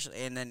NFC, actually,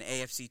 and then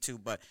AFC too.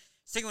 But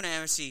sticking with the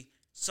NFC,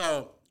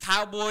 so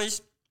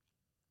Cowboys.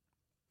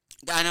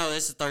 I know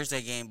this is a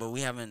Thursday game, but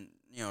we haven't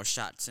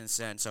shot since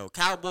then. So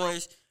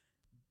Cowboys,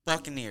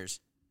 Buccaneers.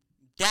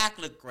 Dak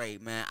looked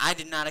great, man. I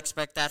did not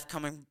expect that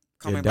coming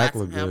back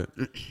from him.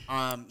 Good.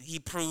 He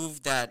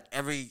proved that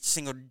every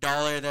single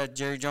dollar that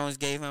Jerry Jones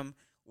gave him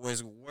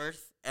was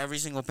worth every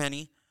single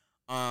penny.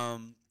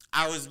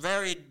 I was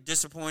very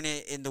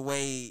disappointed in the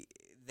way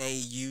they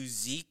use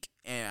Zeke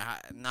and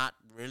not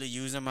really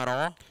use him at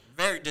all.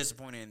 Very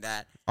disappointed in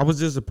that. I was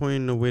disappointed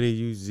in the way they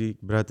used Zeke,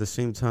 but at the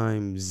same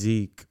time,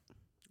 Zeke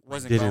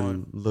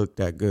didn't look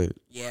that good.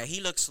 Yeah,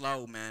 he looked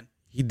slow, man.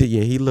 He did.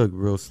 Yeah, he looked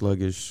real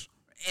sluggish.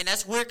 And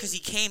that's weird because he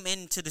came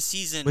into the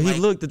season,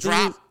 but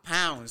dropped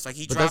pounds. Like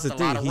he dropped a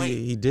lot of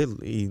weight.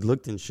 He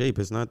looked in shape.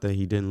 It's not that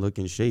he didn't look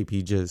in shape.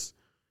 He just,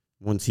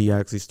 once he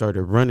actually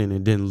started running,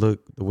 it didn't look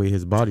the way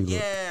his body looked.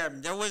 Yeah,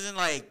 there wasn't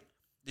like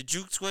the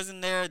jukes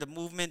wasn't there, the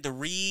movement, the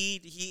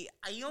read. He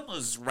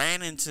almost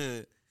ran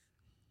into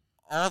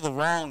all the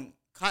wrong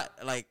cut.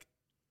 Like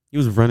he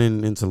was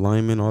running into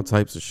linemen, all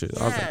types of shit.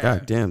 Yeah. I was like,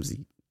 God damn,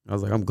 Zeke. I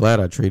was like, I'm glad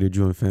I traded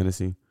you in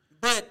fantasy.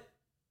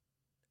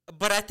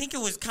 But I think it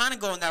was kind of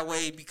going that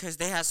way because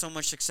they had so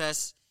much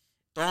success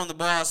throwing the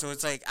ball. So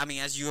it's like, I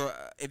mean,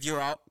 if you're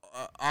an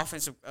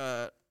offensive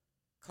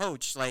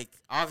coach, like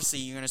obviously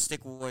you're gonna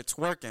stick with what's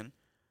working.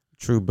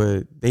 True,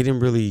 but they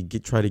didn't really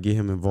try to get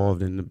him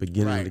involved in the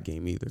beginning of the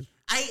game either.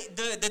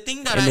 The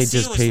thing that I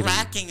see was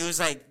lacking. It was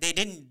like they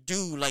didn't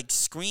do like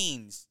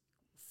screens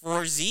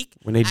for Zeke.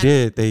 When they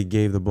did, they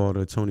gave the ball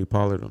to Tony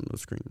Pollard on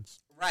those screens.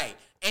 Right.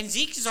 And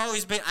Zeke has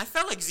always been. I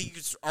felt like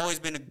Zeke's always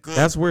been a good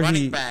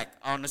running back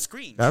on the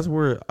screen. That's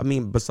where, I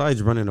mean,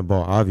 besides running the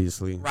ball,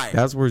 obviously, right?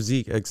 That's where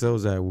Zeke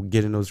excels at,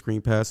 getting those screen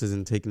passes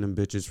and taking them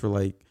bitches for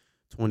like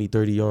 20,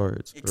 30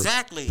 yards.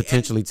 Exactly.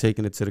 Potentially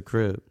taking it to the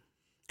crib.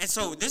 And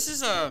so this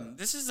is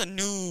a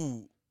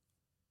new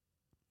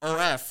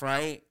OF,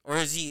 right? Or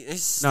is he?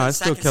 It's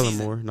still Kellen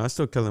Moore. No, it's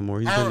still Kellen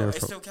Moore. He's been there for.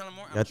 Still Kellen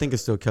Moore. Yeah, I think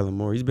it's still Kellen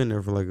Moore. He's been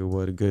there for like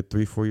a good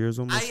 3-4 years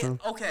almost.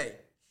 Okay.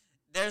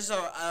 There's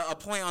a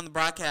point on the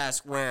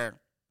broadcast where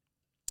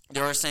they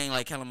were saying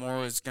like Kellen Moore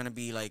was gonna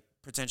be like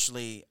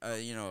potentially a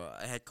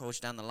head coach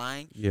down the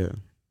line. Yeah.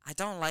 I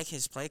don't like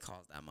his play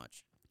calls that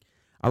much.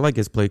 I like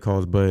his play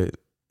calls, but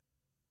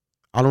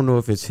I don't know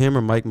if it's him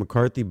or Mike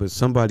McCarthy, but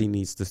somebody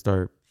needs to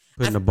start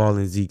putting the ball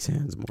in Zeke's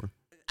hands more.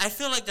 I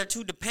feel like they're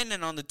too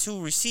dependent on the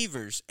 2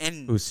 receivers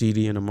and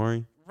CD and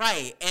Amari.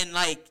 Right, and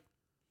like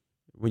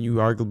when you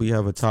arguably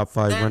have a top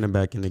 5 running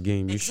back in the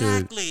game, you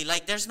should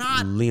like there's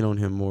not lean on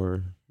him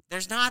more.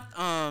 There's not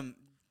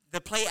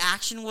the play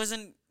action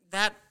wasn't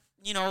that,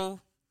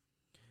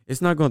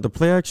 It's not going. The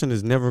play action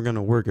is never going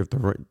to work if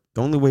the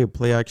only way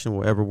play action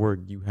will ever work,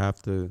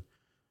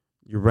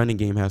 your running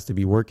game has to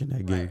be working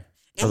that game. Right.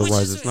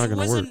 Otherwise, it's not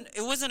going to work.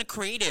 It wasn't a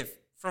creative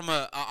from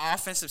a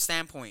offensive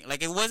standpoint.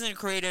 Like it wasn't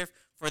creative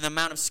for the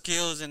amount of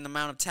skills and the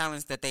amount of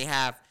talents that they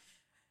have,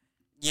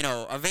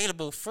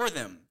 available for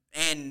them.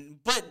 And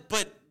but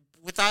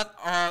with that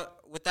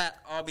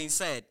all being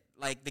said,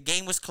 like the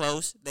game was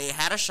close. They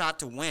had a shot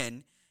to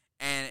win,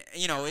 and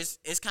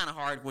it's kind of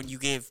hard when you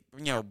give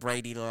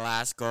Brady the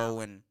last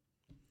go, and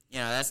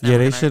that's never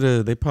they should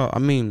have. I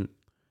mean,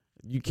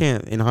 you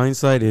can't. In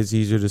hindsight, it's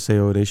easier to say,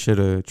 oh, they should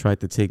have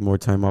tried to take more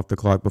time off the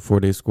clock before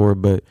they score.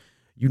 But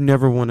you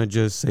never want to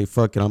just say,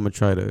 fuck it, I'm gonna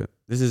try to.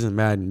 This isn't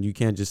Madden. You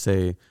can't just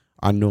say,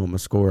 I know I'm a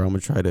scorer. I'm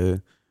gonna try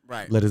to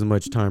let as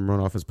much time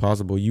run off as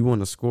possible. You want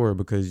to score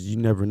because you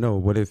never know.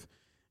 What if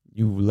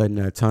you letting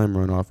that time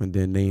run off and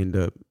then they end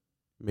up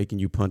making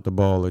you punt the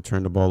ball or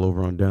turn the ball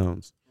over on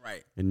downs?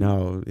 Right. And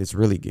now it's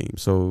really game.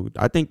 So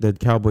I think the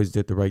Cowboys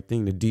did the right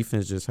thing. The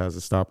defense just has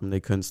to stop him. They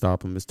couldn't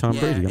stop him. It's Tom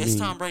Brady. It's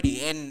Tom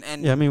Brady. And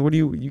yeah, I mean, what do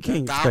you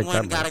can't expect that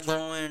Godwin much. got it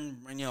going.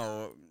 You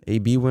know,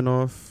 AB went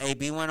off.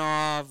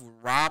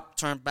 Rob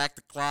turned back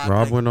the clock.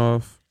 Rob went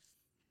off.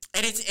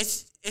 And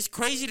it's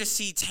crazy to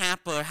see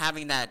Tampa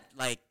having that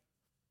like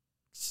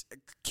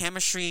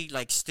chemistry,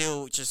 like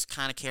still just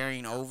kind of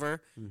carrying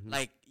over. Mm-hmm.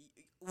 Like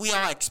we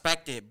all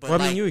expect it, but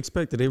well, I mean, you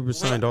expected they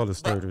signed all the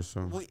starters,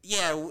 so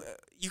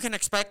you can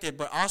expect it,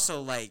 but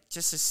also like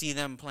just to see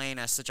them playing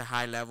at such a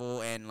high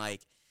level and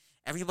like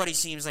everybody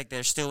seems like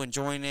they're still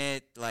enjoying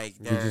it. Like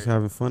they're just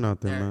having fun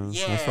out there, man.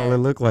 Yeah. That's all it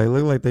looked like. It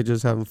looked like they're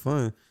just having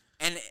fun.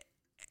 And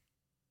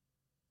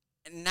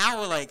now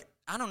we're like,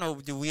 I don't know.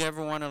 Do we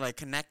ever want to like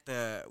connect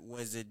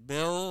was it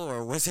Bill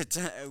or was it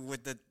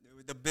with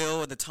the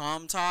Bill or the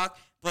Tom talk?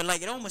 But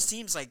like it almost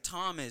seems like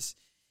Tom is,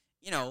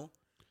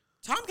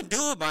 Tom can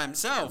do it by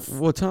himself.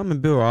 Well, Tom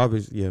and Bill are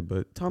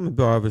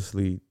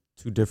obviously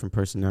two different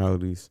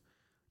personalities.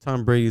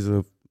 Tom Brady's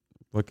a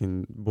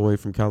fucking boy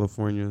from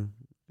California,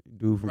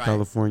 dude from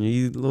California.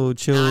 He's a little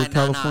chill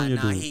California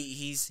dude.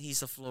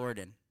 He's a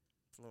Floridan.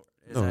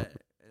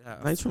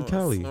 He's from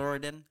Cali.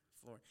 Floridan.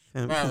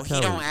 Bro, he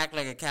don't act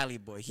like a Cali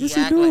boy. He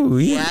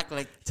act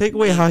like take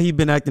away how he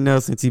been acting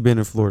out since he been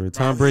in Florida.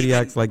 Tom Brady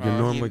acts like your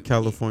normal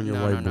California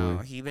white boy. No,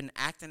 he been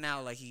acting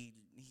out like he's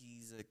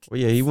a well,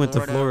 yeah, he went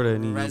to Florida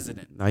and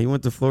he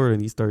went to Florida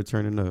and he started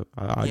turning up.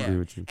 I agree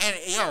with you.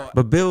 And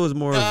but Bill was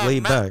more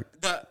laid back.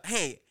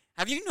 Hey,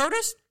 have you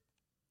noticed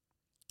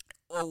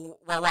while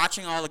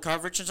watching all the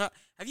coverage and stuff?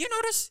 Have you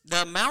noticed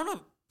the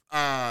amount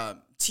of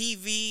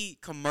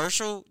TV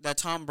commercial that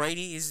Tom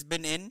Brady has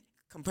been in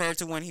compared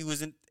to when he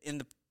was in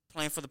the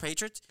playing for the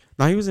Patriots?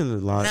 No, he was in a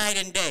lot. Night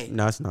and day.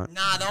 No, it's not.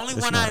 Nah, the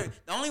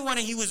only one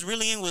he was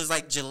really in was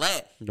like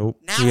Gillette. Nope.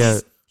 Now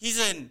he's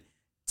in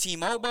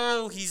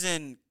T-Mobile. He's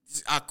in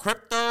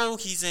crypto.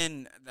 He's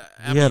in.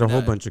 He had a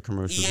whole bunch of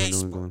commercials in New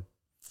England.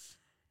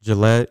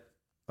 Gillette,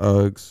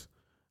 Uggs,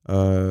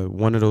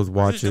 one of those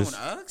watches. He was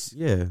doing Uggs?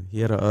 Yeah, he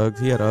had Uggs.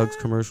 He had Uggs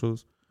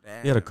commercials.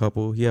 Damn. He had a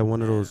couple. He had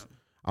one of those.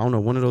 I don't know,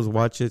 one of those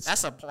watches.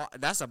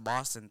 That's a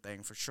Boston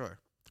thing for sure.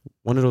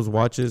 One of those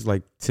watches,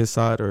 like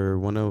Tissot or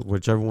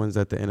whichever ones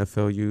that the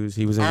NFL use.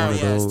 He was in one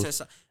of those.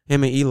 Tissot.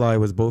 Him and Eli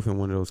was both in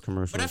one of those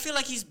commercials. But I feel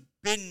like he's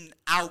been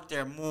out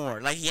there more.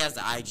 Like he has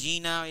the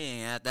IG now. He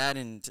ain't had that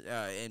in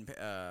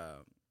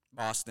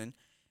Boston.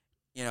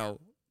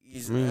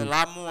 He's a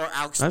lot more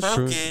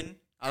outspoken.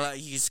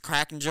 He's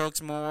cracking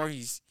jokes more.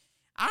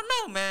 I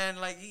don't know, man.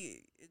 Like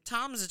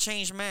Tom's a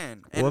changed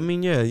man. Well, I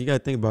mean, yeah, you got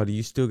to think about it.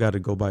 You still got to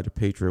go by the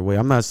Patriot way.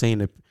 I'm not saying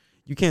that.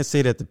 You can't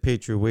say that the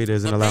Patriot way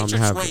doesn't allow him to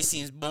have. The Patriots way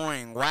seems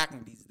boring,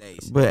 whacking these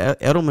days. But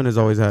Edelman has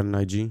always had an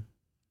IG.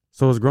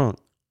 So has Gronk.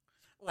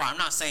 Well, I'm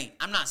not saying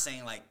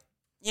like,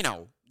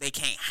 they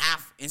can't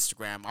have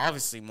Instagram.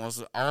 Obviously,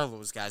 all of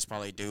those guys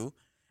probably do.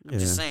 I'm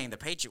just saying the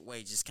Patriot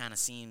way just kind of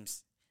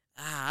seems,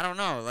 I don't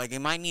know, like it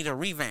might need a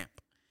revamp.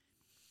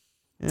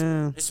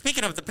 Yeah.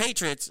 Speaking of the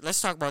Patriots,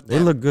 let's talk about them.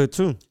 They look good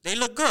too. They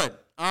look good.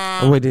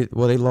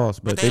 They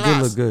lost, but they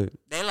did look good.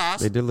 They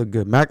lost. They did look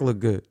good. Mac looked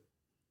good.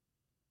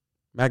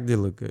 Mac did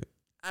look good.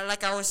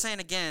 Like I was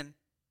saying again.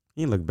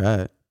 He didn't look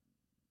bad.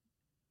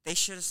 They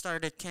should have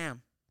started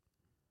Cam.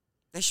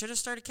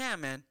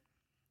 Man.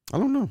 I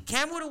don't know.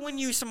 Cam would have won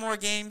you some more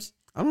games.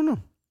 I don't know.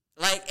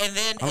 Like and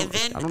then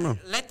I don't know.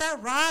 Let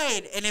that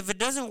ride. And if it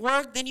doesn't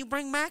work, then you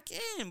bring Mac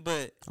in.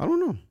 But I don't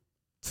know.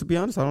 To be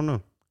honest, I don't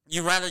know.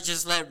 You rather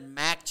just let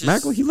Mac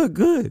just Mac, he looked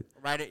good.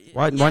 Right?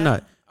 Why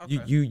not? Okay.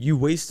 You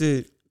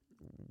wasted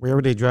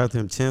wherever they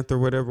drafted him 10th or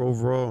whatever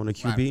overall on a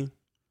QB. Right.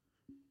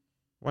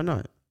 Why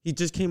not? He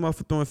just came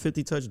off of throwing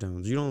 50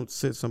 touchdowns. You don't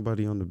sit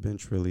somebody on the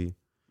bench, really.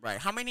 Right.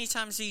 How many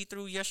times he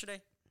threw yesterday?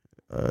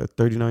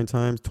 39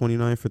 times,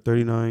 29 for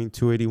 39,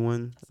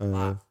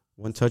 281.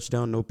 One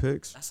touchdown, no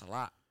picks. That's a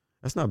lot.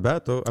 That's not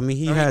bad, though. I mean,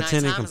 he had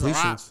 10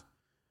 incompletions.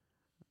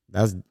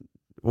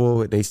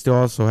 They still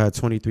also had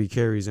 23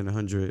 carries and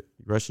 100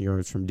 rushing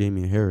yards from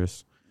Damian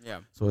Harris. Yeah.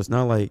 So it's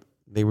not like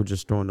they were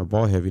just throwing the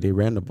ball heavy. They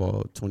ran the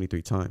ball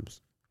 23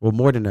 times. Well,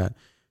 more than that.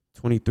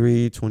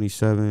 23,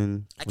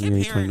 27,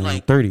 28,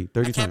 29, 30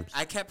 times.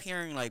 I kept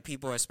hearing like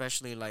people,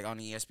 especially like on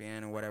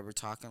ESPN or whatever,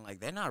 talking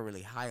like they're not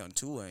really high on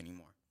Tua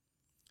anymore.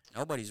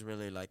 Nobody's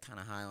really like kind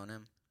of high on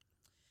him.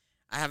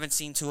 I haven't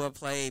seen Tua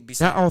play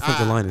that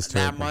offensive line is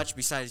terrible. That much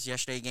besides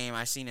yesterday's game.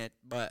 I seen it,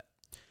 but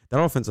that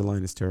offensive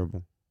line is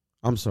terrible.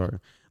 I'm sorry.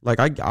 Like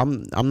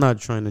I'm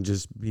not trying to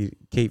just be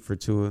Kate for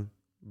Tua,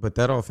 but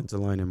that offensive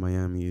line in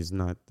Miami is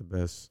not the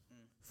best.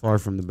 Far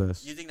from the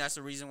best. You think that's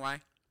the reason why?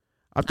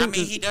 I mean,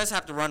 he does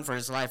have to run for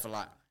his life a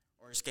lot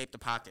or escape the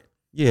pocket.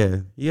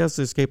 Yeah, he has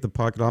to escape the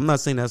pocket. I'm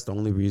not saying that's the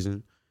only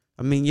reason.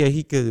 I mean, yeah,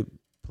 he could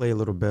play a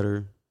little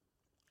better.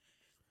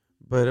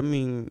 But, I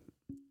mean,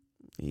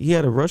 he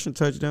had a rushing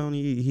touchdown.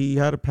 He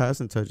had a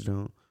passing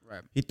touchdown.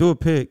 Right. He threw a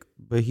pick,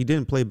 but he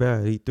didn't play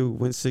bad. He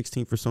went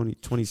 16 for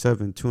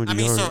 27, 200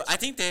 yards. So I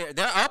think they're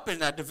up in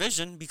that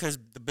division because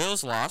the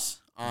Bills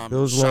lost.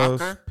 Bills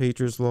lost,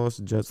 Patriots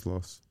lost, Jets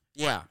lost.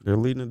 Yeah. They're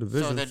leading the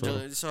division.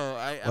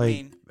 I like,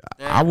 mean,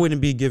 I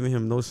wouldn't be giving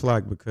him no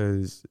slack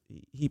because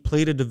he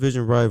played a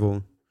division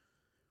rival,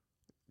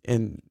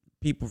 and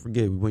people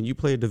forget when you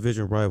play a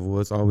division rival,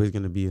 it's always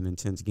going to be an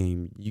intense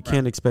game. You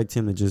can't expect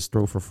him to just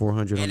throw for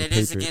 400 on the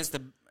Patriots.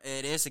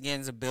 It is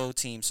against a Bill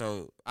team,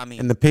 so I mean,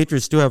 and the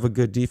Patriots still have a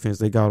good defense.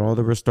 They got all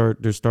their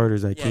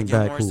starters that came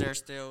back. There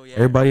still,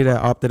 everybody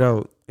that opted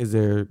out is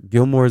there.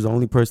 Gilmore is the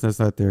only person that's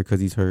not there because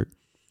he's hurt.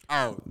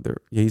 Oh,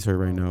 he's hurt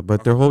right now.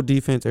 But their whole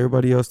defense,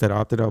 everybody else that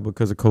opted out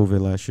because of COVID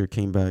last year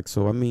came back.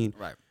 So I mean,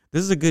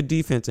 this is a good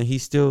defense, and he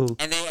still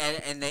and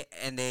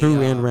they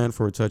threw and ran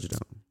for a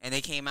touchdown. And they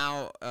came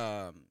out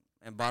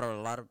and bought a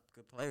lot of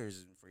good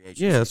players in free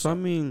agency. Yeah, so I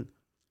mean,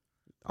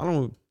 I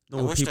don't know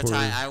I what people.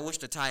 I wish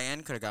the tight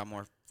end could have got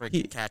more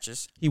freaking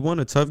catches. He won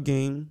a tough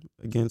game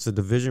against a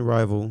division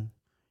rival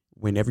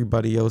when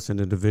everybody else in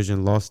the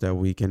division lost that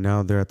week, and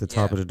now they're at the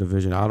top of the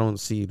division. I don't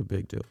see the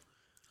big deal.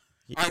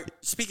 All right,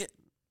 speaking.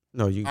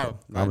 No, you.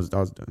 I was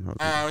done.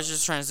 I was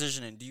just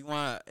transitioning.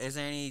 Is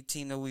there any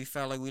team that we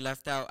felt like we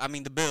left out? I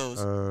mean, the Bills.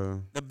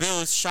 The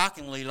Bills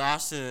shockingly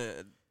lost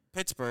to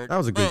Pittsburgh. That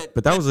was a good,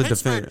 but that was a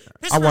defense.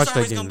 I watched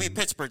that game. Gonna be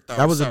Pittsburgh though.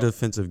 That was a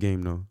defensive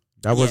game though.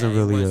 That wasn't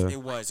really.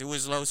 It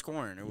was low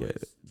scoring. It was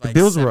the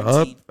Bills 17.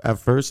 Were up at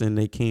first,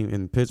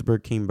 and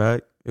Pittsburgh came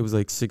back. It was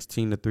like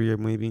 16-3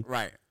 maybe.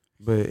 Right.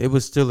 But it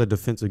was still a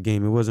defensive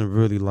game. It wasn't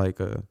really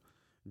like a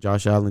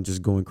Josh Allen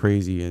just going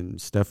crazy and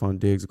Stephon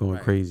Diggs going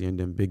crazy and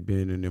then Big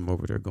Ben and them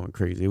over there going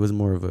crazy. It was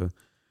more of a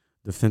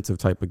defensive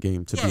type of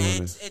game, to be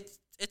honest.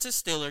 It's a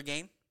Steeler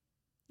game.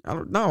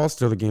 Not all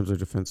Steeler games are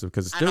defensive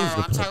because Steelers.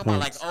 I'm talking about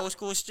like old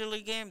school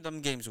Steeler game.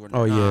 Them games were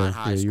not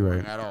high you're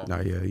scoring right. at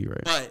all. You're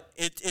right. But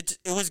it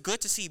was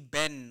good to see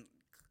Ben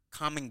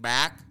coming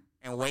back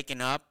and waking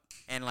up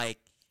and like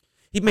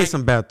he made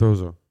some bad throws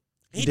though.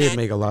 He did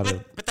make a lot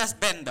of. But that's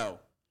Ben though.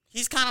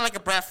 He's kind of like a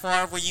Brett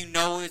Favre where you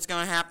know it's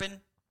gonna happen.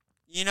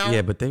 You know?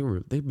 Yeah, but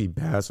they'd be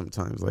bad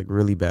sometimes, like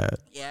really bad.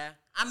 Yeah,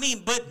 I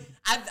mean, but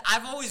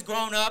I've always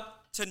grown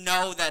up to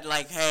know that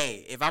like,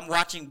 hey, if I'm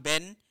watching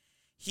Ben,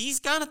 he's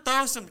gonna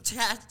throw some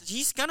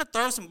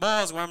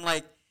balls where I'm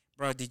like,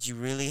 bro, did you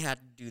really have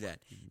to do that?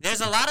 There's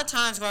a lot of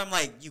times where I'm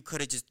like, you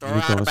could have just thrown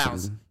it out of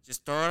bounds.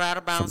 Just throw it out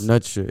of bounds. Some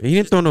nut shit. He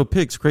didn't throw no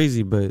picks,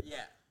 crazy, but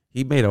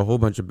he made a whole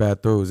bunch of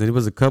bad throws, and it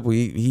was a couple.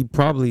 He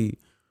probably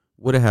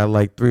would have had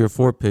like 3 or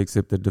 4 picks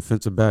if the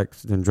defensive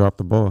backs didn't drop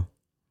the ball.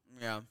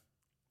 Yeah.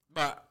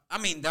 But, I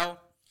mean, they're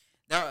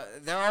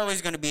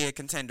always going to be a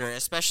contender,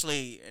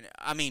 especially,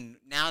 I mean,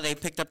 now they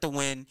picked up the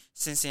win.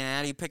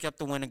 Cincinnati picked up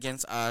the win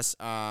against us.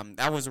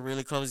 That was a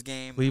really close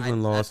game.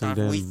 Cleveland lost, and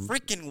then we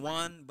freaking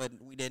won, but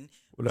we didn't.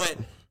 But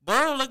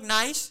Burrow looked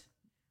nice.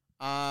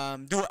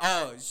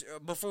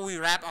 Before we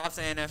wrap off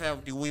the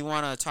NFL, do we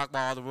want to talk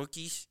about all the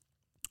rookies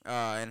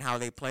and how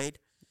they played?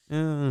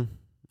 Yeah,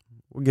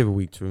 we'll give a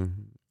week to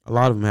them. A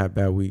lot of them had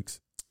bad weeks.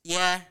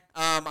 Yeah.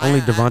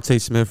 Only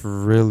Devontae Smith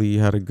really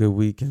had a good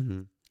week,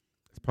 and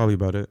that's probably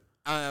about it.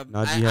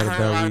 Najee had a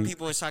bad lot week. Of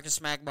people was talking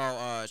smack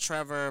about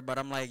Trevor, but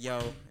I'm like,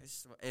 yo,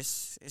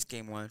 it's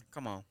game 1.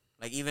 Come on,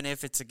 like even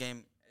if it's a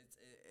game,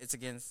 it's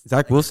against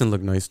Zach Wilson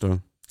looked nice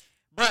though.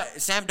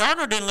 But Sam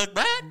Darnold didn't look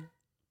bad.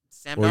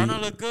 Darnold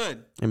looked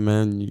good. Hey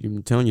man,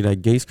 I'm telling you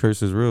that Gase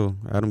curse is real.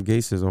 Adam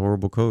Gase is a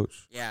horrible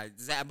coach. Yeah,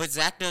 but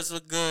Zach does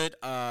look good.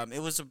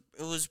 It was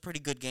a pretty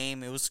good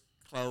game. It was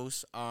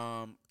close.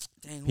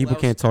 People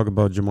can't talk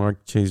about Jamar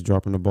Chase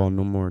dropping the ball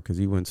no more because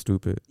he went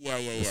stupid. Yeah.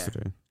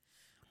 Yesterday.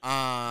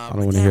 I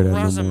don't want to hear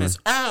that no more.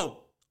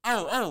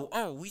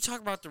 Oh! We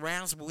talked about the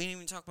Rams, but we didn't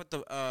even talk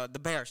about the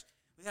Bears.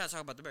 We gotta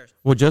talk about the Bears.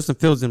 Well, Justin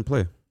Fields didn't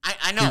play.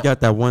 I know. He got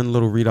that one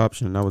little read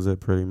option. That was it,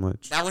 pretty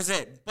much. That was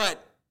it.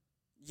 But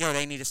yo,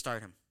 they need to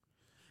start him.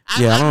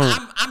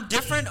 I'm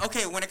different.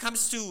 Okay, when it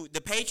comes to the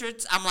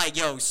Patriots, I'm like,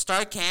 yo,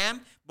 start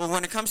Cam. But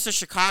when it comes to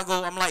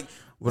Chicago, I'm like,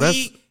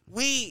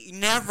 we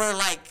never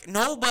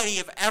nobody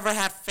have ever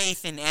had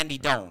faith in Andy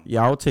Dalton.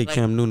 Yeah, I'll take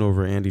Cam Newton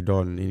over Andy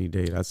Dalton any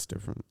day. That's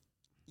different.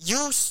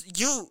 You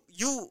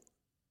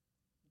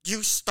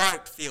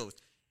start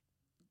Fields.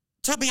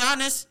 To be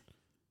honest,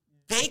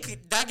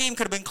 that game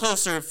could have been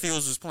closer if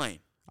Fields was playing.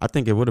 I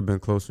think it would have been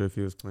closer if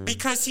he was playing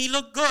because he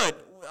looked good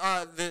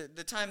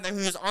the time that he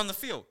was on the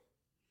field.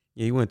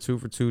 Yeah, he went 2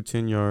 for 2,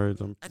 10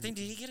 yards. I think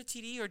did he get a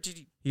TD or did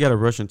he? He got a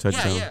rushing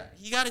touchdown. Yeah,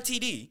 he got a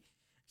TD.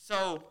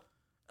 So,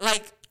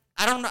 I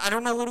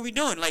don't know what are we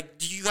doing.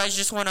 Do you guys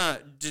just want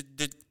to?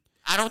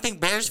 I don't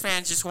think Bears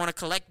fans just want to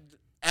collect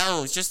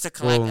L's just to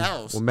collect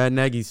L's. Well, Matt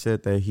Nagy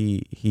said that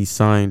he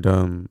signed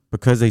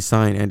because they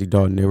signed Andy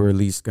Dalton, they were at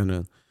least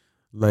gonna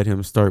let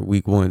him start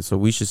week 1. So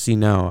we should see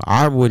now.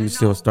 I wouldn't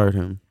still start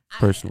him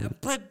personally.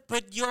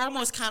 But you're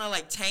almost kind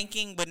of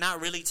tanking, but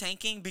not really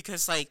tanking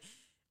because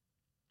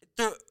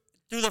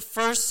through the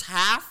first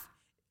half,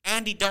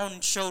 Andy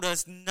Dalton showed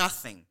us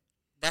nothing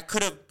that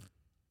could have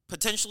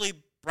potentially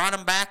brought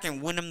him back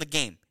and win him the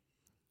game.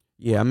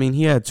 Yeah, I mean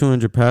he had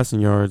 200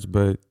 passing yards,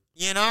 but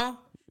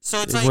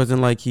so it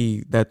wasn't like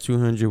that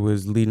 200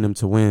 was leading him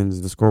to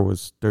wins. The score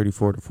was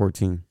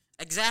 34-14.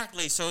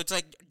 Exactly. So it's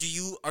are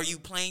you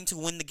playing to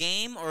win the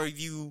game, or are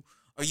you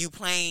are you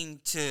playing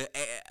to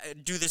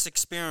do this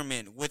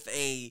experiment with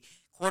a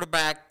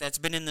quarterback that's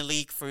been in the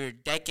league for a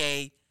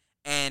decade,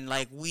 and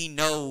like we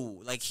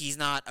know, like he's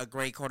not a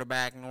great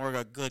quarterback nor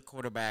a good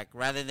quarterback.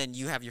 Rather than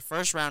you have your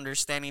first rounder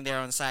standing there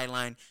on the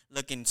sideline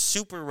looking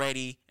super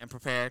ready and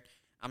prepared.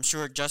 I'm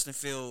sure Justin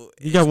Fields.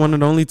 He got one of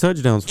the only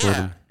touchdowns for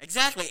them. Yeah,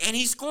 exactly, and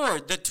he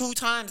scored the 2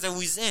 times that we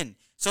was in.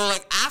 So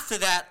like after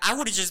that, I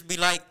would have just be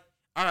like,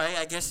 all right,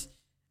 I guess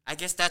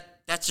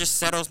that just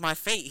settles my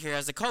fate here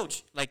as a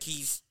coach. Like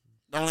he's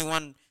the only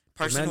one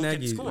person who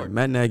can score.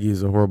 Matt Nagy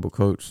is a horrible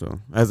coach, so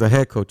as a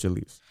head coach at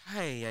least.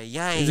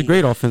 He's a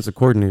great offensive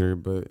coordinator,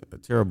 but a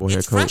terrible head coach.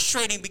 It's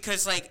frustrating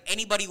because like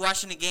anybody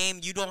watching the game,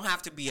 you don't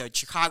have to be a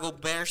Chicago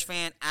Bears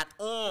fan at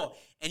all,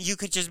 and you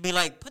could just be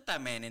like, put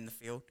that man in the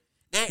field.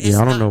 I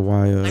don't know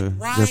why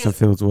Justin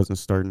Fields wasn't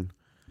starting.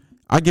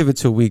 I give it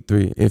to week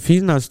 3. If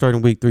he's not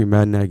starting week 3,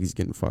 Matt Nagy's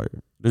getting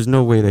fired. There's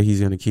no way that he's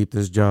going to keep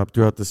this job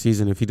throughout the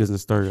season if he doesn't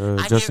start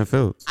Justin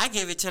Fields. I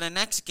give it to the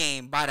next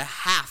game by the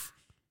half.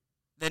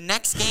 The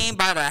next game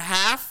by the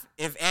half,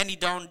 if Andy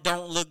don't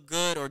look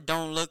good or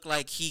don't look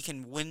like he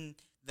can win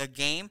the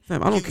game, I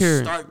don't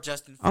care. Start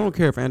Justin Fields. I don't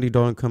care if Andy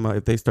Dalton come out.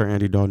 If they start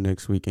Andy Dalton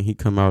next week and he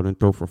come out and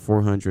throw for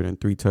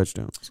 403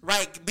 touchdowns,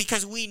 right?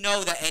 Because we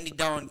know that Andy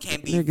Dalton can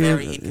be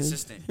very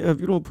inconsistent. Yeah,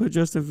 if you don't put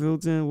Justin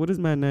Fields in, what is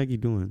Matt Nagy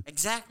doing?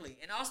 Exactly,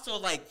 and also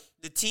like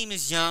the team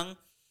is young,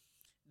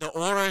 the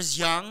order is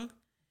young.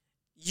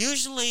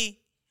 Usually,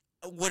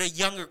 with a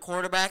younger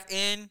quarterback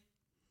in,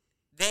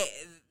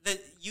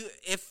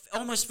 if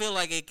almost feel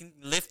like it can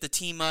lift the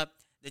team up.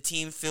 The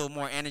team feel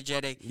more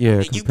energetic. Yeah,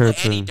 and you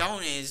put Andy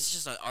Dalton in, it's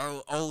just an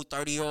old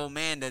 30-year-old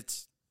man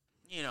that's,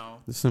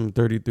 some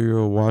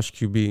 33-year-old wash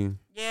QB.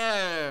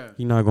 Yeah.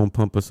 He's not going to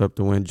pump us up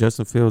to win.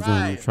 Justin Fields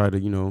going to try to,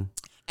 And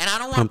I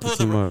don't want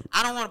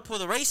to pull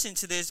the race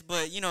into this,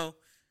 but,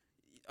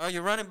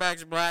 your running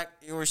backs are black.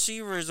 Your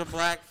receivers are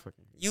black.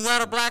 You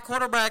got a black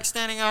quarterback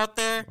standing out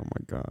there. Oh,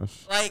 my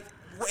gosh. Like,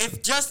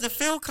 if Justin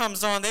Fields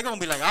comes on, they're going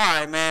to be like, all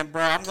right, man,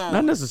 bro, I'm going.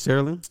 Not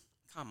necessarily.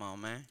 Come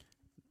on, man.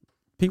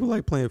 People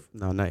like playing.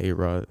 No, not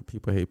A-Rod.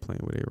 People hate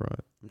playing with A-Rod.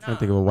 I'm trying to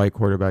think of a white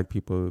quarterback.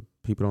 People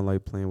don't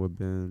like playing with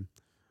Ben.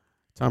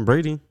 Tom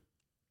Brady.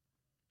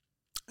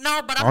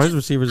 No, but all his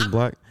receivers is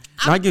black.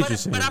 I get you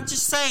saying. But I'm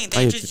just saying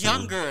they're just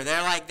younger.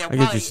 They're like they'll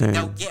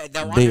understand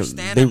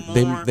them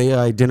more. They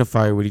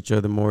identify with each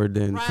other more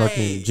than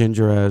fucking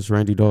ginger ass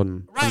Randy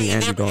Dalton. Right,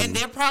 Andy Dalton. And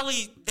they're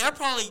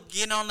probably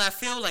getting on that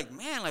field like,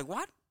 man, like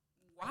what?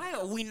 Why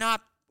are we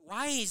not?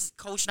 Why is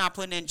coach not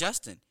putting in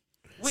Justin?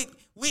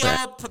 We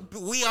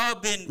all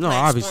been no,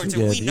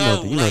 obviously, yeah. You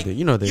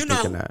know they're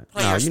thinking that.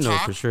 Nah,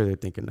 for sure they're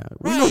thinking that.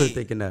 We know they're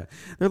thinking that.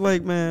 They're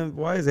like, man,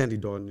 why is Andy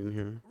Dalton in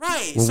here?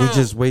 Right. When we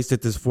just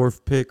wasted this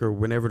 4th pick or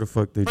whenever the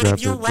fuck they drafted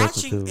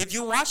Justin Fields. If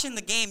you're watching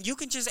the game, you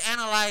can just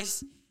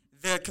analyze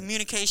the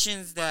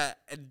communications that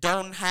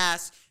Dalton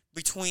has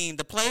between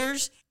the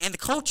players and the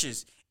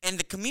coaches, and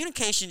the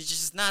communication is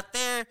just not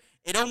there.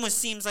 It almost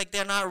seems like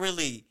they're not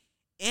really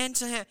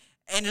into him.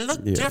 And it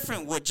looked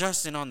different with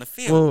Justin on the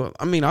field. Well,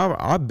 I mean,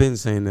 I've been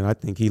saying that I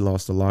think he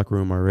lost the locker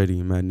room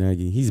already, Matt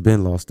Nagy. He's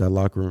been lost that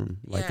locker room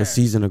a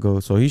season ago,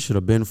 so he should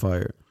have been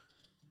fired.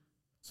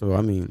 So,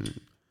 I mean,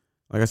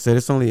 like I said,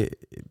 it's only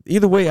 –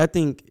 either way, I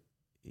think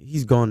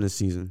he's gone this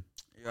season.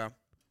 Yeah.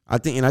 I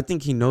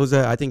think he knows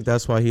that. I think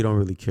that's why he don't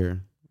really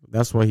care.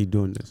 That's why he's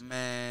doing this.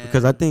 Man.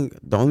 Because I think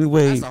the only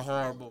way – that's a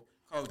horrible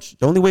coach.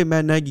 The only way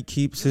Matt Nagy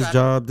keeps his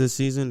job this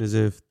season is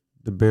if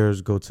the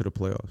Bears go to the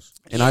playoffs.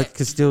 And I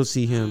could still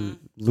see him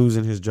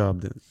losing his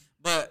job then.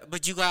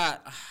 But you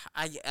got,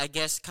 I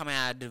guess, coming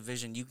out of the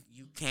division, you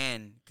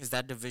can, because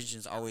that division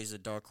is always a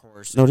dark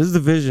horse. No, this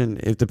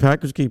division, if the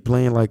Packers keep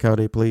playing like how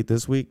they played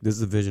this week, this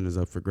division is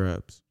up for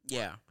grabs.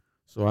 Yeah.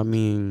 So, I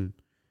mean.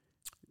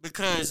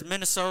 Because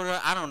Minnesota,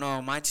 I don't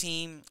know, my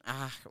team,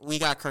 we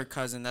got Kirk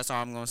Cousins. That's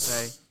all I'm going to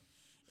say.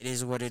 It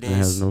is what it is. I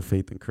have no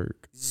faith in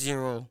Kirk.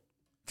 0.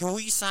 Can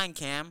we sign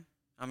Cam?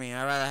 I mean,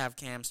 I'd rather have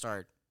Cam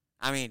start.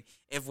 I mean,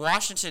 if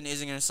Washington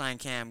isn't going to sign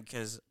Cam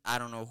because I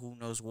don't know who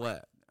knows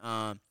what,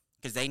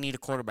 because they need a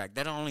quarterback.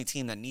 They're the only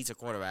team that needs a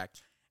quarterback.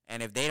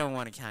 And if they don't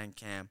want to sign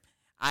Cam,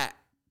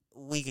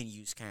 we can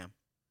use Cam.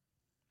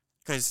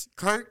 Because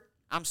Kurt,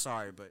 I'm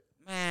sorry, but,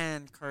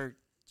 man, Kurt.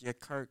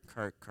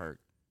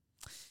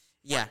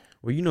 Yeah.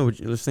 Well,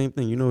 the same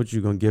thing. You know what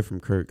you're going to get from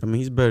Kirk. I mean,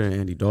 he's better than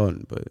Andy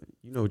Dalton, but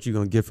you know what you're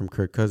going to get from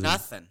Kirk Cousins.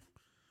 Nothing.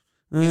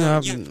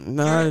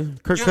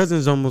 Kirk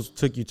Cousins almost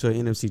took you to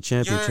an NFC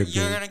Championship game.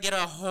 You're going to get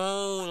a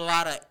whole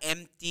lot of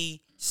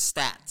empty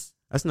stats.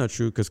 That's not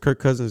true because Kirk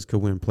Cousins could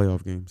win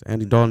playoff games.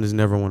 Andy Dalton has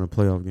never won a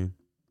playoff game.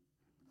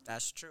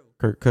 That's true.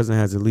 Kirk Cousins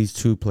has at least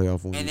 2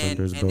 playoff wins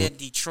under his belt. And then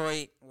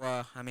Detroit,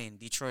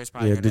 Detroit's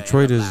probably going to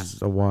Detroit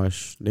is a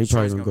wash. They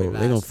probably going to go.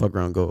 They're going to fuck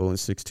around and go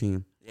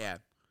 0-16. Yeah.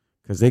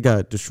 Because they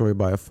got destroyed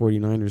by a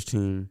 49ers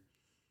team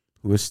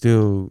who is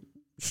still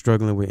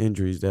struggling with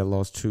injuries that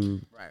lost two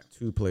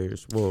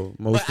players. Well,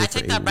 most. But I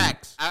take that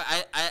back.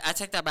 I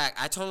take that back.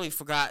 I totally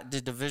forgot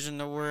the division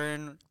that we're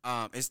in.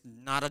 It's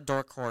not a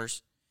dark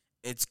horse.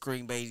 it's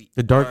Green Bay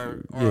The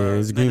dark, or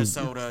it's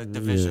Minnesota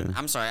division. Yeah.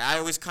 I'm sorry,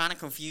 I was kind of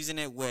confusing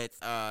it with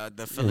the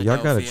Yeah,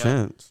 y'all got a Philadelphia.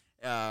 chance.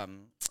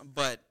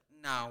 But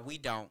no, we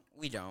don't.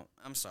 We don't.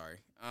 I'm sorry.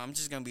 I'm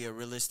just gonna be a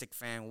realistic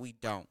fan. We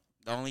don't.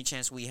 The only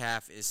chance we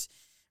have is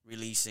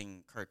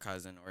releasing Kirk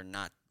Cousins or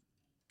not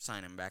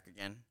signing him back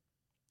again.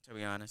 To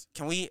be honest,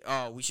 can we?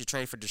 We should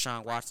trade for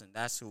Deshaun Watson.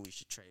 That's who we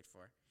should trade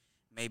for.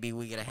 Maybe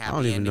we get a I happy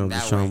don't even know ending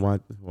that Deshaun way.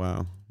 Watson.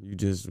 Wow, you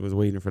just was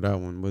waiting for that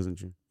one,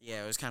 wasn't you?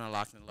 Yeah, it was kind of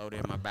locked and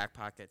loaded in my back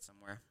pocket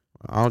somewhere.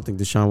 I don't think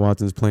Deshaun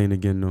Watson's playing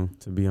again, though.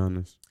 To be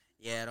honest,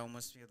 Yeah, it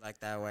almost feels like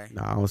that way.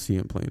 nah, I don't see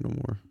him playing no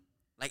more.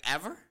 Like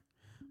ever?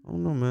 I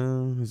don't know,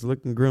 man. It's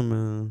looking grim,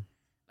 man.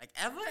 Like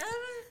ever?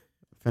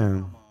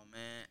 Fam, Come on,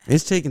 man.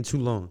 it's taking too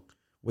long,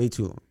 way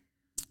too long.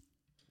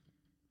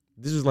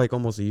 This was like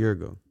almost a year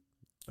ago.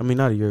 I mean,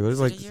 not a year ago. It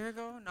was Was like it a year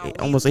ago? No,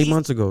 almost 8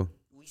 months ago.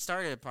 We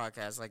started a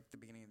podcast like the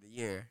beginning of the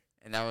year,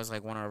 and that was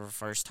like one of our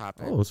first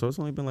topics. Oh, so it's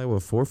only been like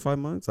what 4 or 5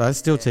 months? That's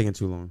still Yeah. taking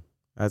too long.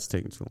 That's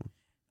taking too long.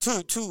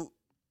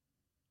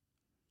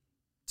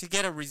 To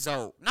get a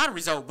result, not a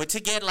result, but to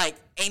get like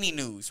any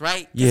news,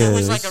 right? 'Cause Yeah, it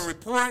was like a it's-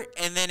 report,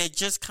 and then it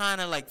just kind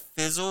of like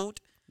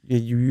fizzled. Yeah,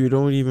 you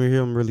don't even hear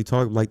them really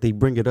talk. Like they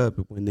bring it up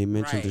when they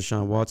mention Right.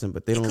 Deshaun Watson,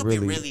 but they It don't could really.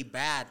 be really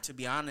bad, to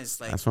be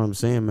honest. Like That's what I'm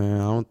saying,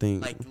 man. I don't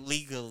think. like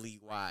legally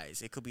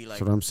wise, it could be like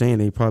That's what I'm saying.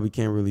 They probably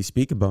can't really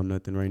speak about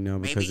nothing right now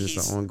maybe because it's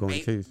he's an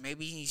ongoing case.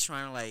 Maybe he's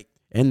trying to like.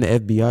 And the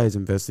FBI is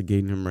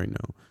investigating him right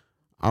now.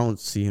 I don't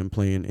see him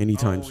playing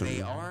anytime soon.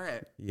 They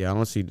are. Yeah, I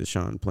don't see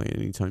Deshaun playing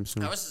anytime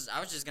soon. I was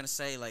just gonna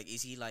say, like,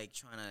 is he like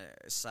trying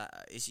to?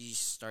 Is he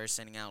start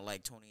sending out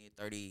like 20,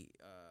 30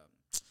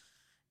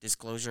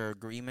 disclosure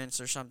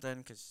agreements or something?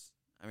 Because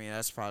I mean,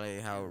 that's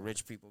probably how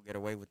rich people get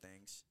away with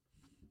things.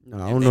 No,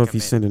 I if don't they know if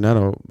he's commit. sending that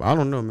out. I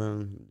don't know,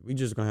 man. We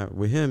just gonna have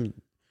with him.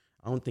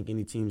 I don't think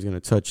any team's gonna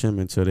touch him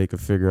until they can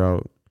figure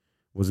out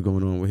what's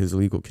going on with his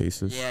legal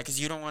cases. Yeah, because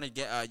you don't want to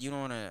get, you don't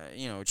want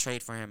to,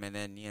 trade for him, and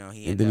then he And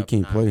ends then he up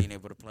can't not play. being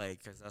able to play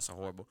because that's a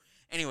horrible.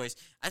 Anyways,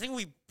 I think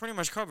we pretty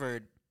much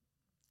covered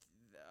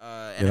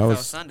NFL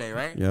was- Sunday,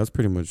 right? Yeah, that's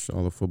pretty much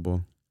all the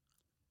football.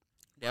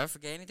 Did I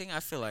forget anything? I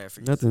feel like I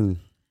forget Nothing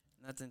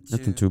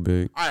nothing too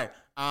big. All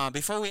right.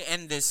 Before we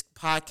end this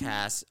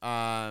podcast,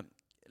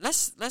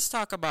 let's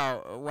talk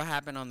about what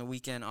happened on the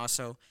weekend.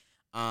 Also,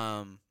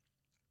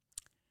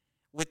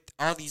 with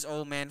all these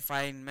old men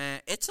fighting,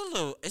 man, it's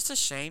a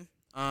shame.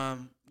 I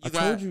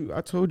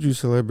told you,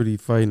 celebrity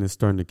fighting is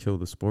starting to kill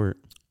the sport.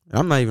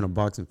 I'm not even a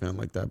boxing fan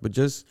like that, but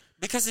just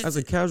because as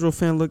a casual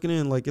fan looking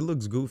in, like it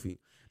looks goofy.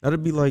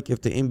 That'd be like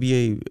if the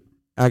NBA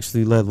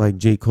actually let like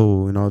J.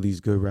 Cole and all these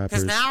good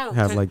rappers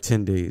have like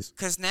 10 days.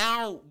 Because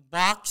now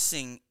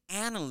boxing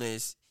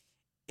analysts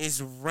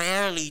is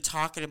rarely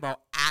talking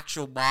about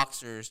actual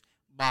boxers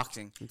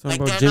boxing. I'm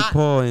talking about Jake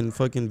Paul and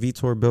fucking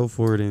Vitor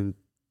Belfort and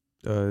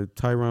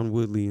Tyron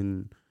Woodley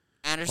and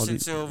Anderson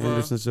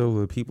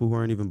Silva, people who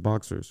aren't even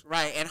boxers.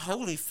 Right, and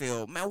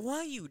Holyfield. Man, what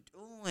are you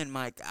doing,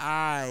 my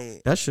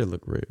guy? That shit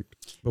look rigged.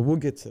 But we'll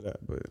get to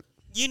that. But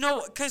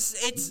because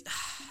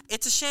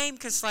it's a shame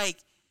because, like,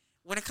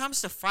 when it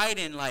comes to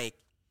fighting, like,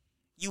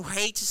 you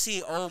hate to see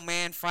an old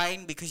man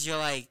fighting because you're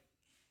like,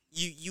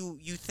 you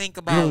think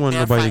about you don't want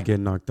their nobody fight. to get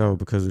knocked out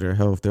because of their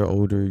health. They're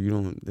older.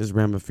 There's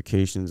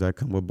ramifications that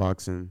come with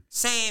boxing.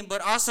 Same,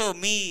 but also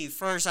me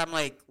first. I'm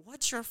like,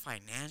 what's your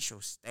financial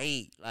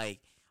state?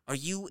 Like, are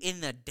you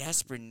in a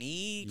desperate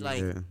need?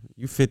 Like, yeah.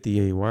 You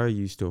 58. Why are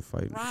you still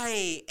fighting?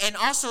 right. And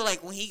also,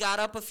 like, when he got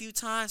up a few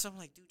times, I'm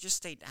like, dude, just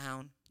stay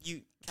down.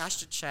 You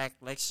cash the check.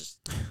 Let's just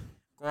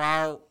go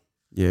out.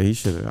 Yeah, he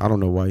should have. I don't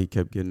know why he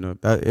kept getting up.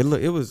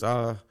 It was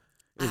bad.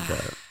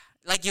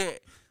 Like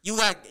you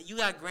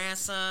got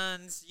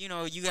grandsons,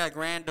 you got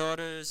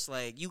granddaughters,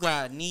 like you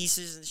got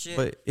nieces and shit.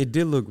 But it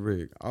did look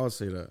rigged. I would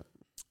say that.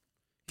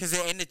 Because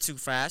it ended too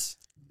fast.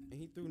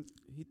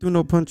 He threw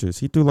no punches.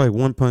 He threw like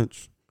one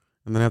punch,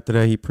 and then after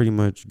that, he pretty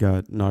much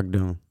got knocked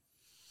down.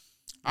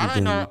 All I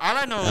know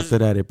after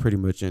that, it pretty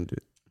much ended.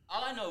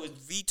 All I know is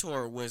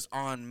Vitor was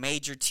on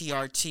major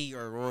TRT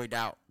or roided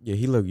out. Yeah,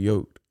 he looked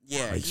yoked.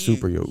 Yeah, like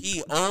super yoked.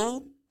 He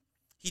old.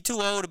 He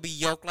too old to be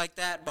yoked like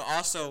that. But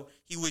also,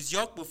 he was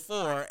yoked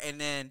before, and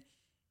then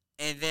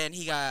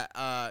he got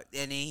and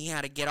then he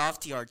had to get off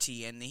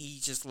TRT, and then he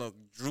just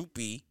looked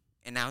droopy,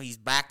 and now he's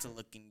back to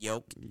looking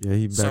yoked. Yeah,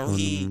 he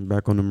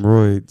back on them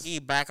roids. He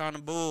back on the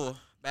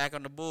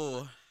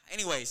bull.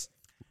 Anyways,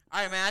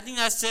 all right, man. I think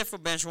that's it for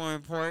Benchwarmers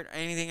Report.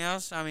 Anything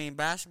else? I mean,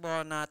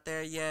 basketball not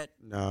there yet.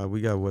 Nah,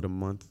 we got a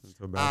month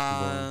until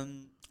basketball.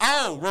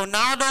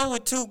 Ronaldo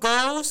with 2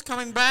 goals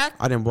coming back.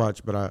 I didn't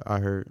watch, but I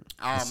heard.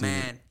 Oh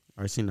man.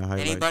 I seen the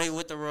highlights. Anybody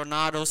with the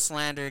Ronaldo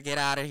slander, get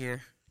out of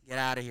here. Get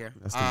out of here.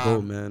 That's the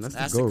goal, man.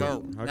 That's the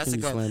goal. How That's can the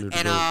you goal. slander the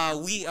And goal?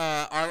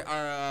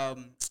 our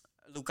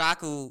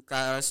Lukaku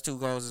got us 2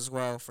 goals as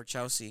well for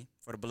Chelsea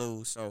for the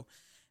Blues. So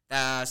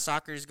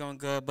soccer is going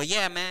good. But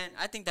yeah, man,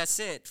 I think that's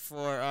it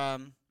for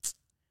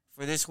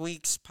this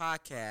week's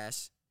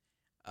podcast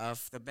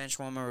of the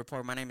Benchwarmers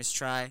Report. My name is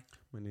Try.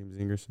 My name is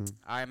Ingerson.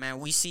 All right, man.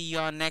 We see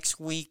y'all next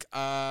week.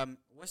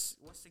 What's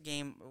the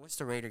game? What's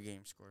the Raider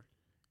game score?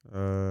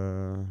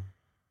 Uh,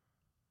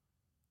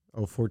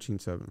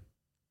 14-7.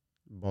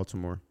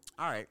 Baltimore.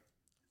 All right.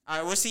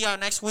 We'll see y'all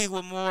next week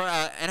with more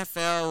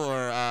NFL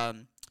or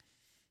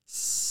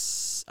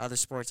other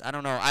sports. I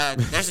don't know.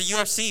 There's a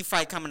UFC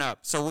fight coming up,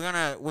 so we're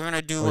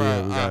gonna do. We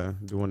gotta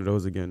do one of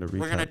those again.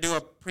 We're gonna do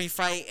a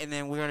pre-fight, and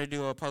then we're gonna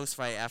do a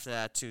post-fight after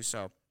that too.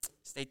 So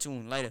stay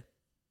tuned. Later.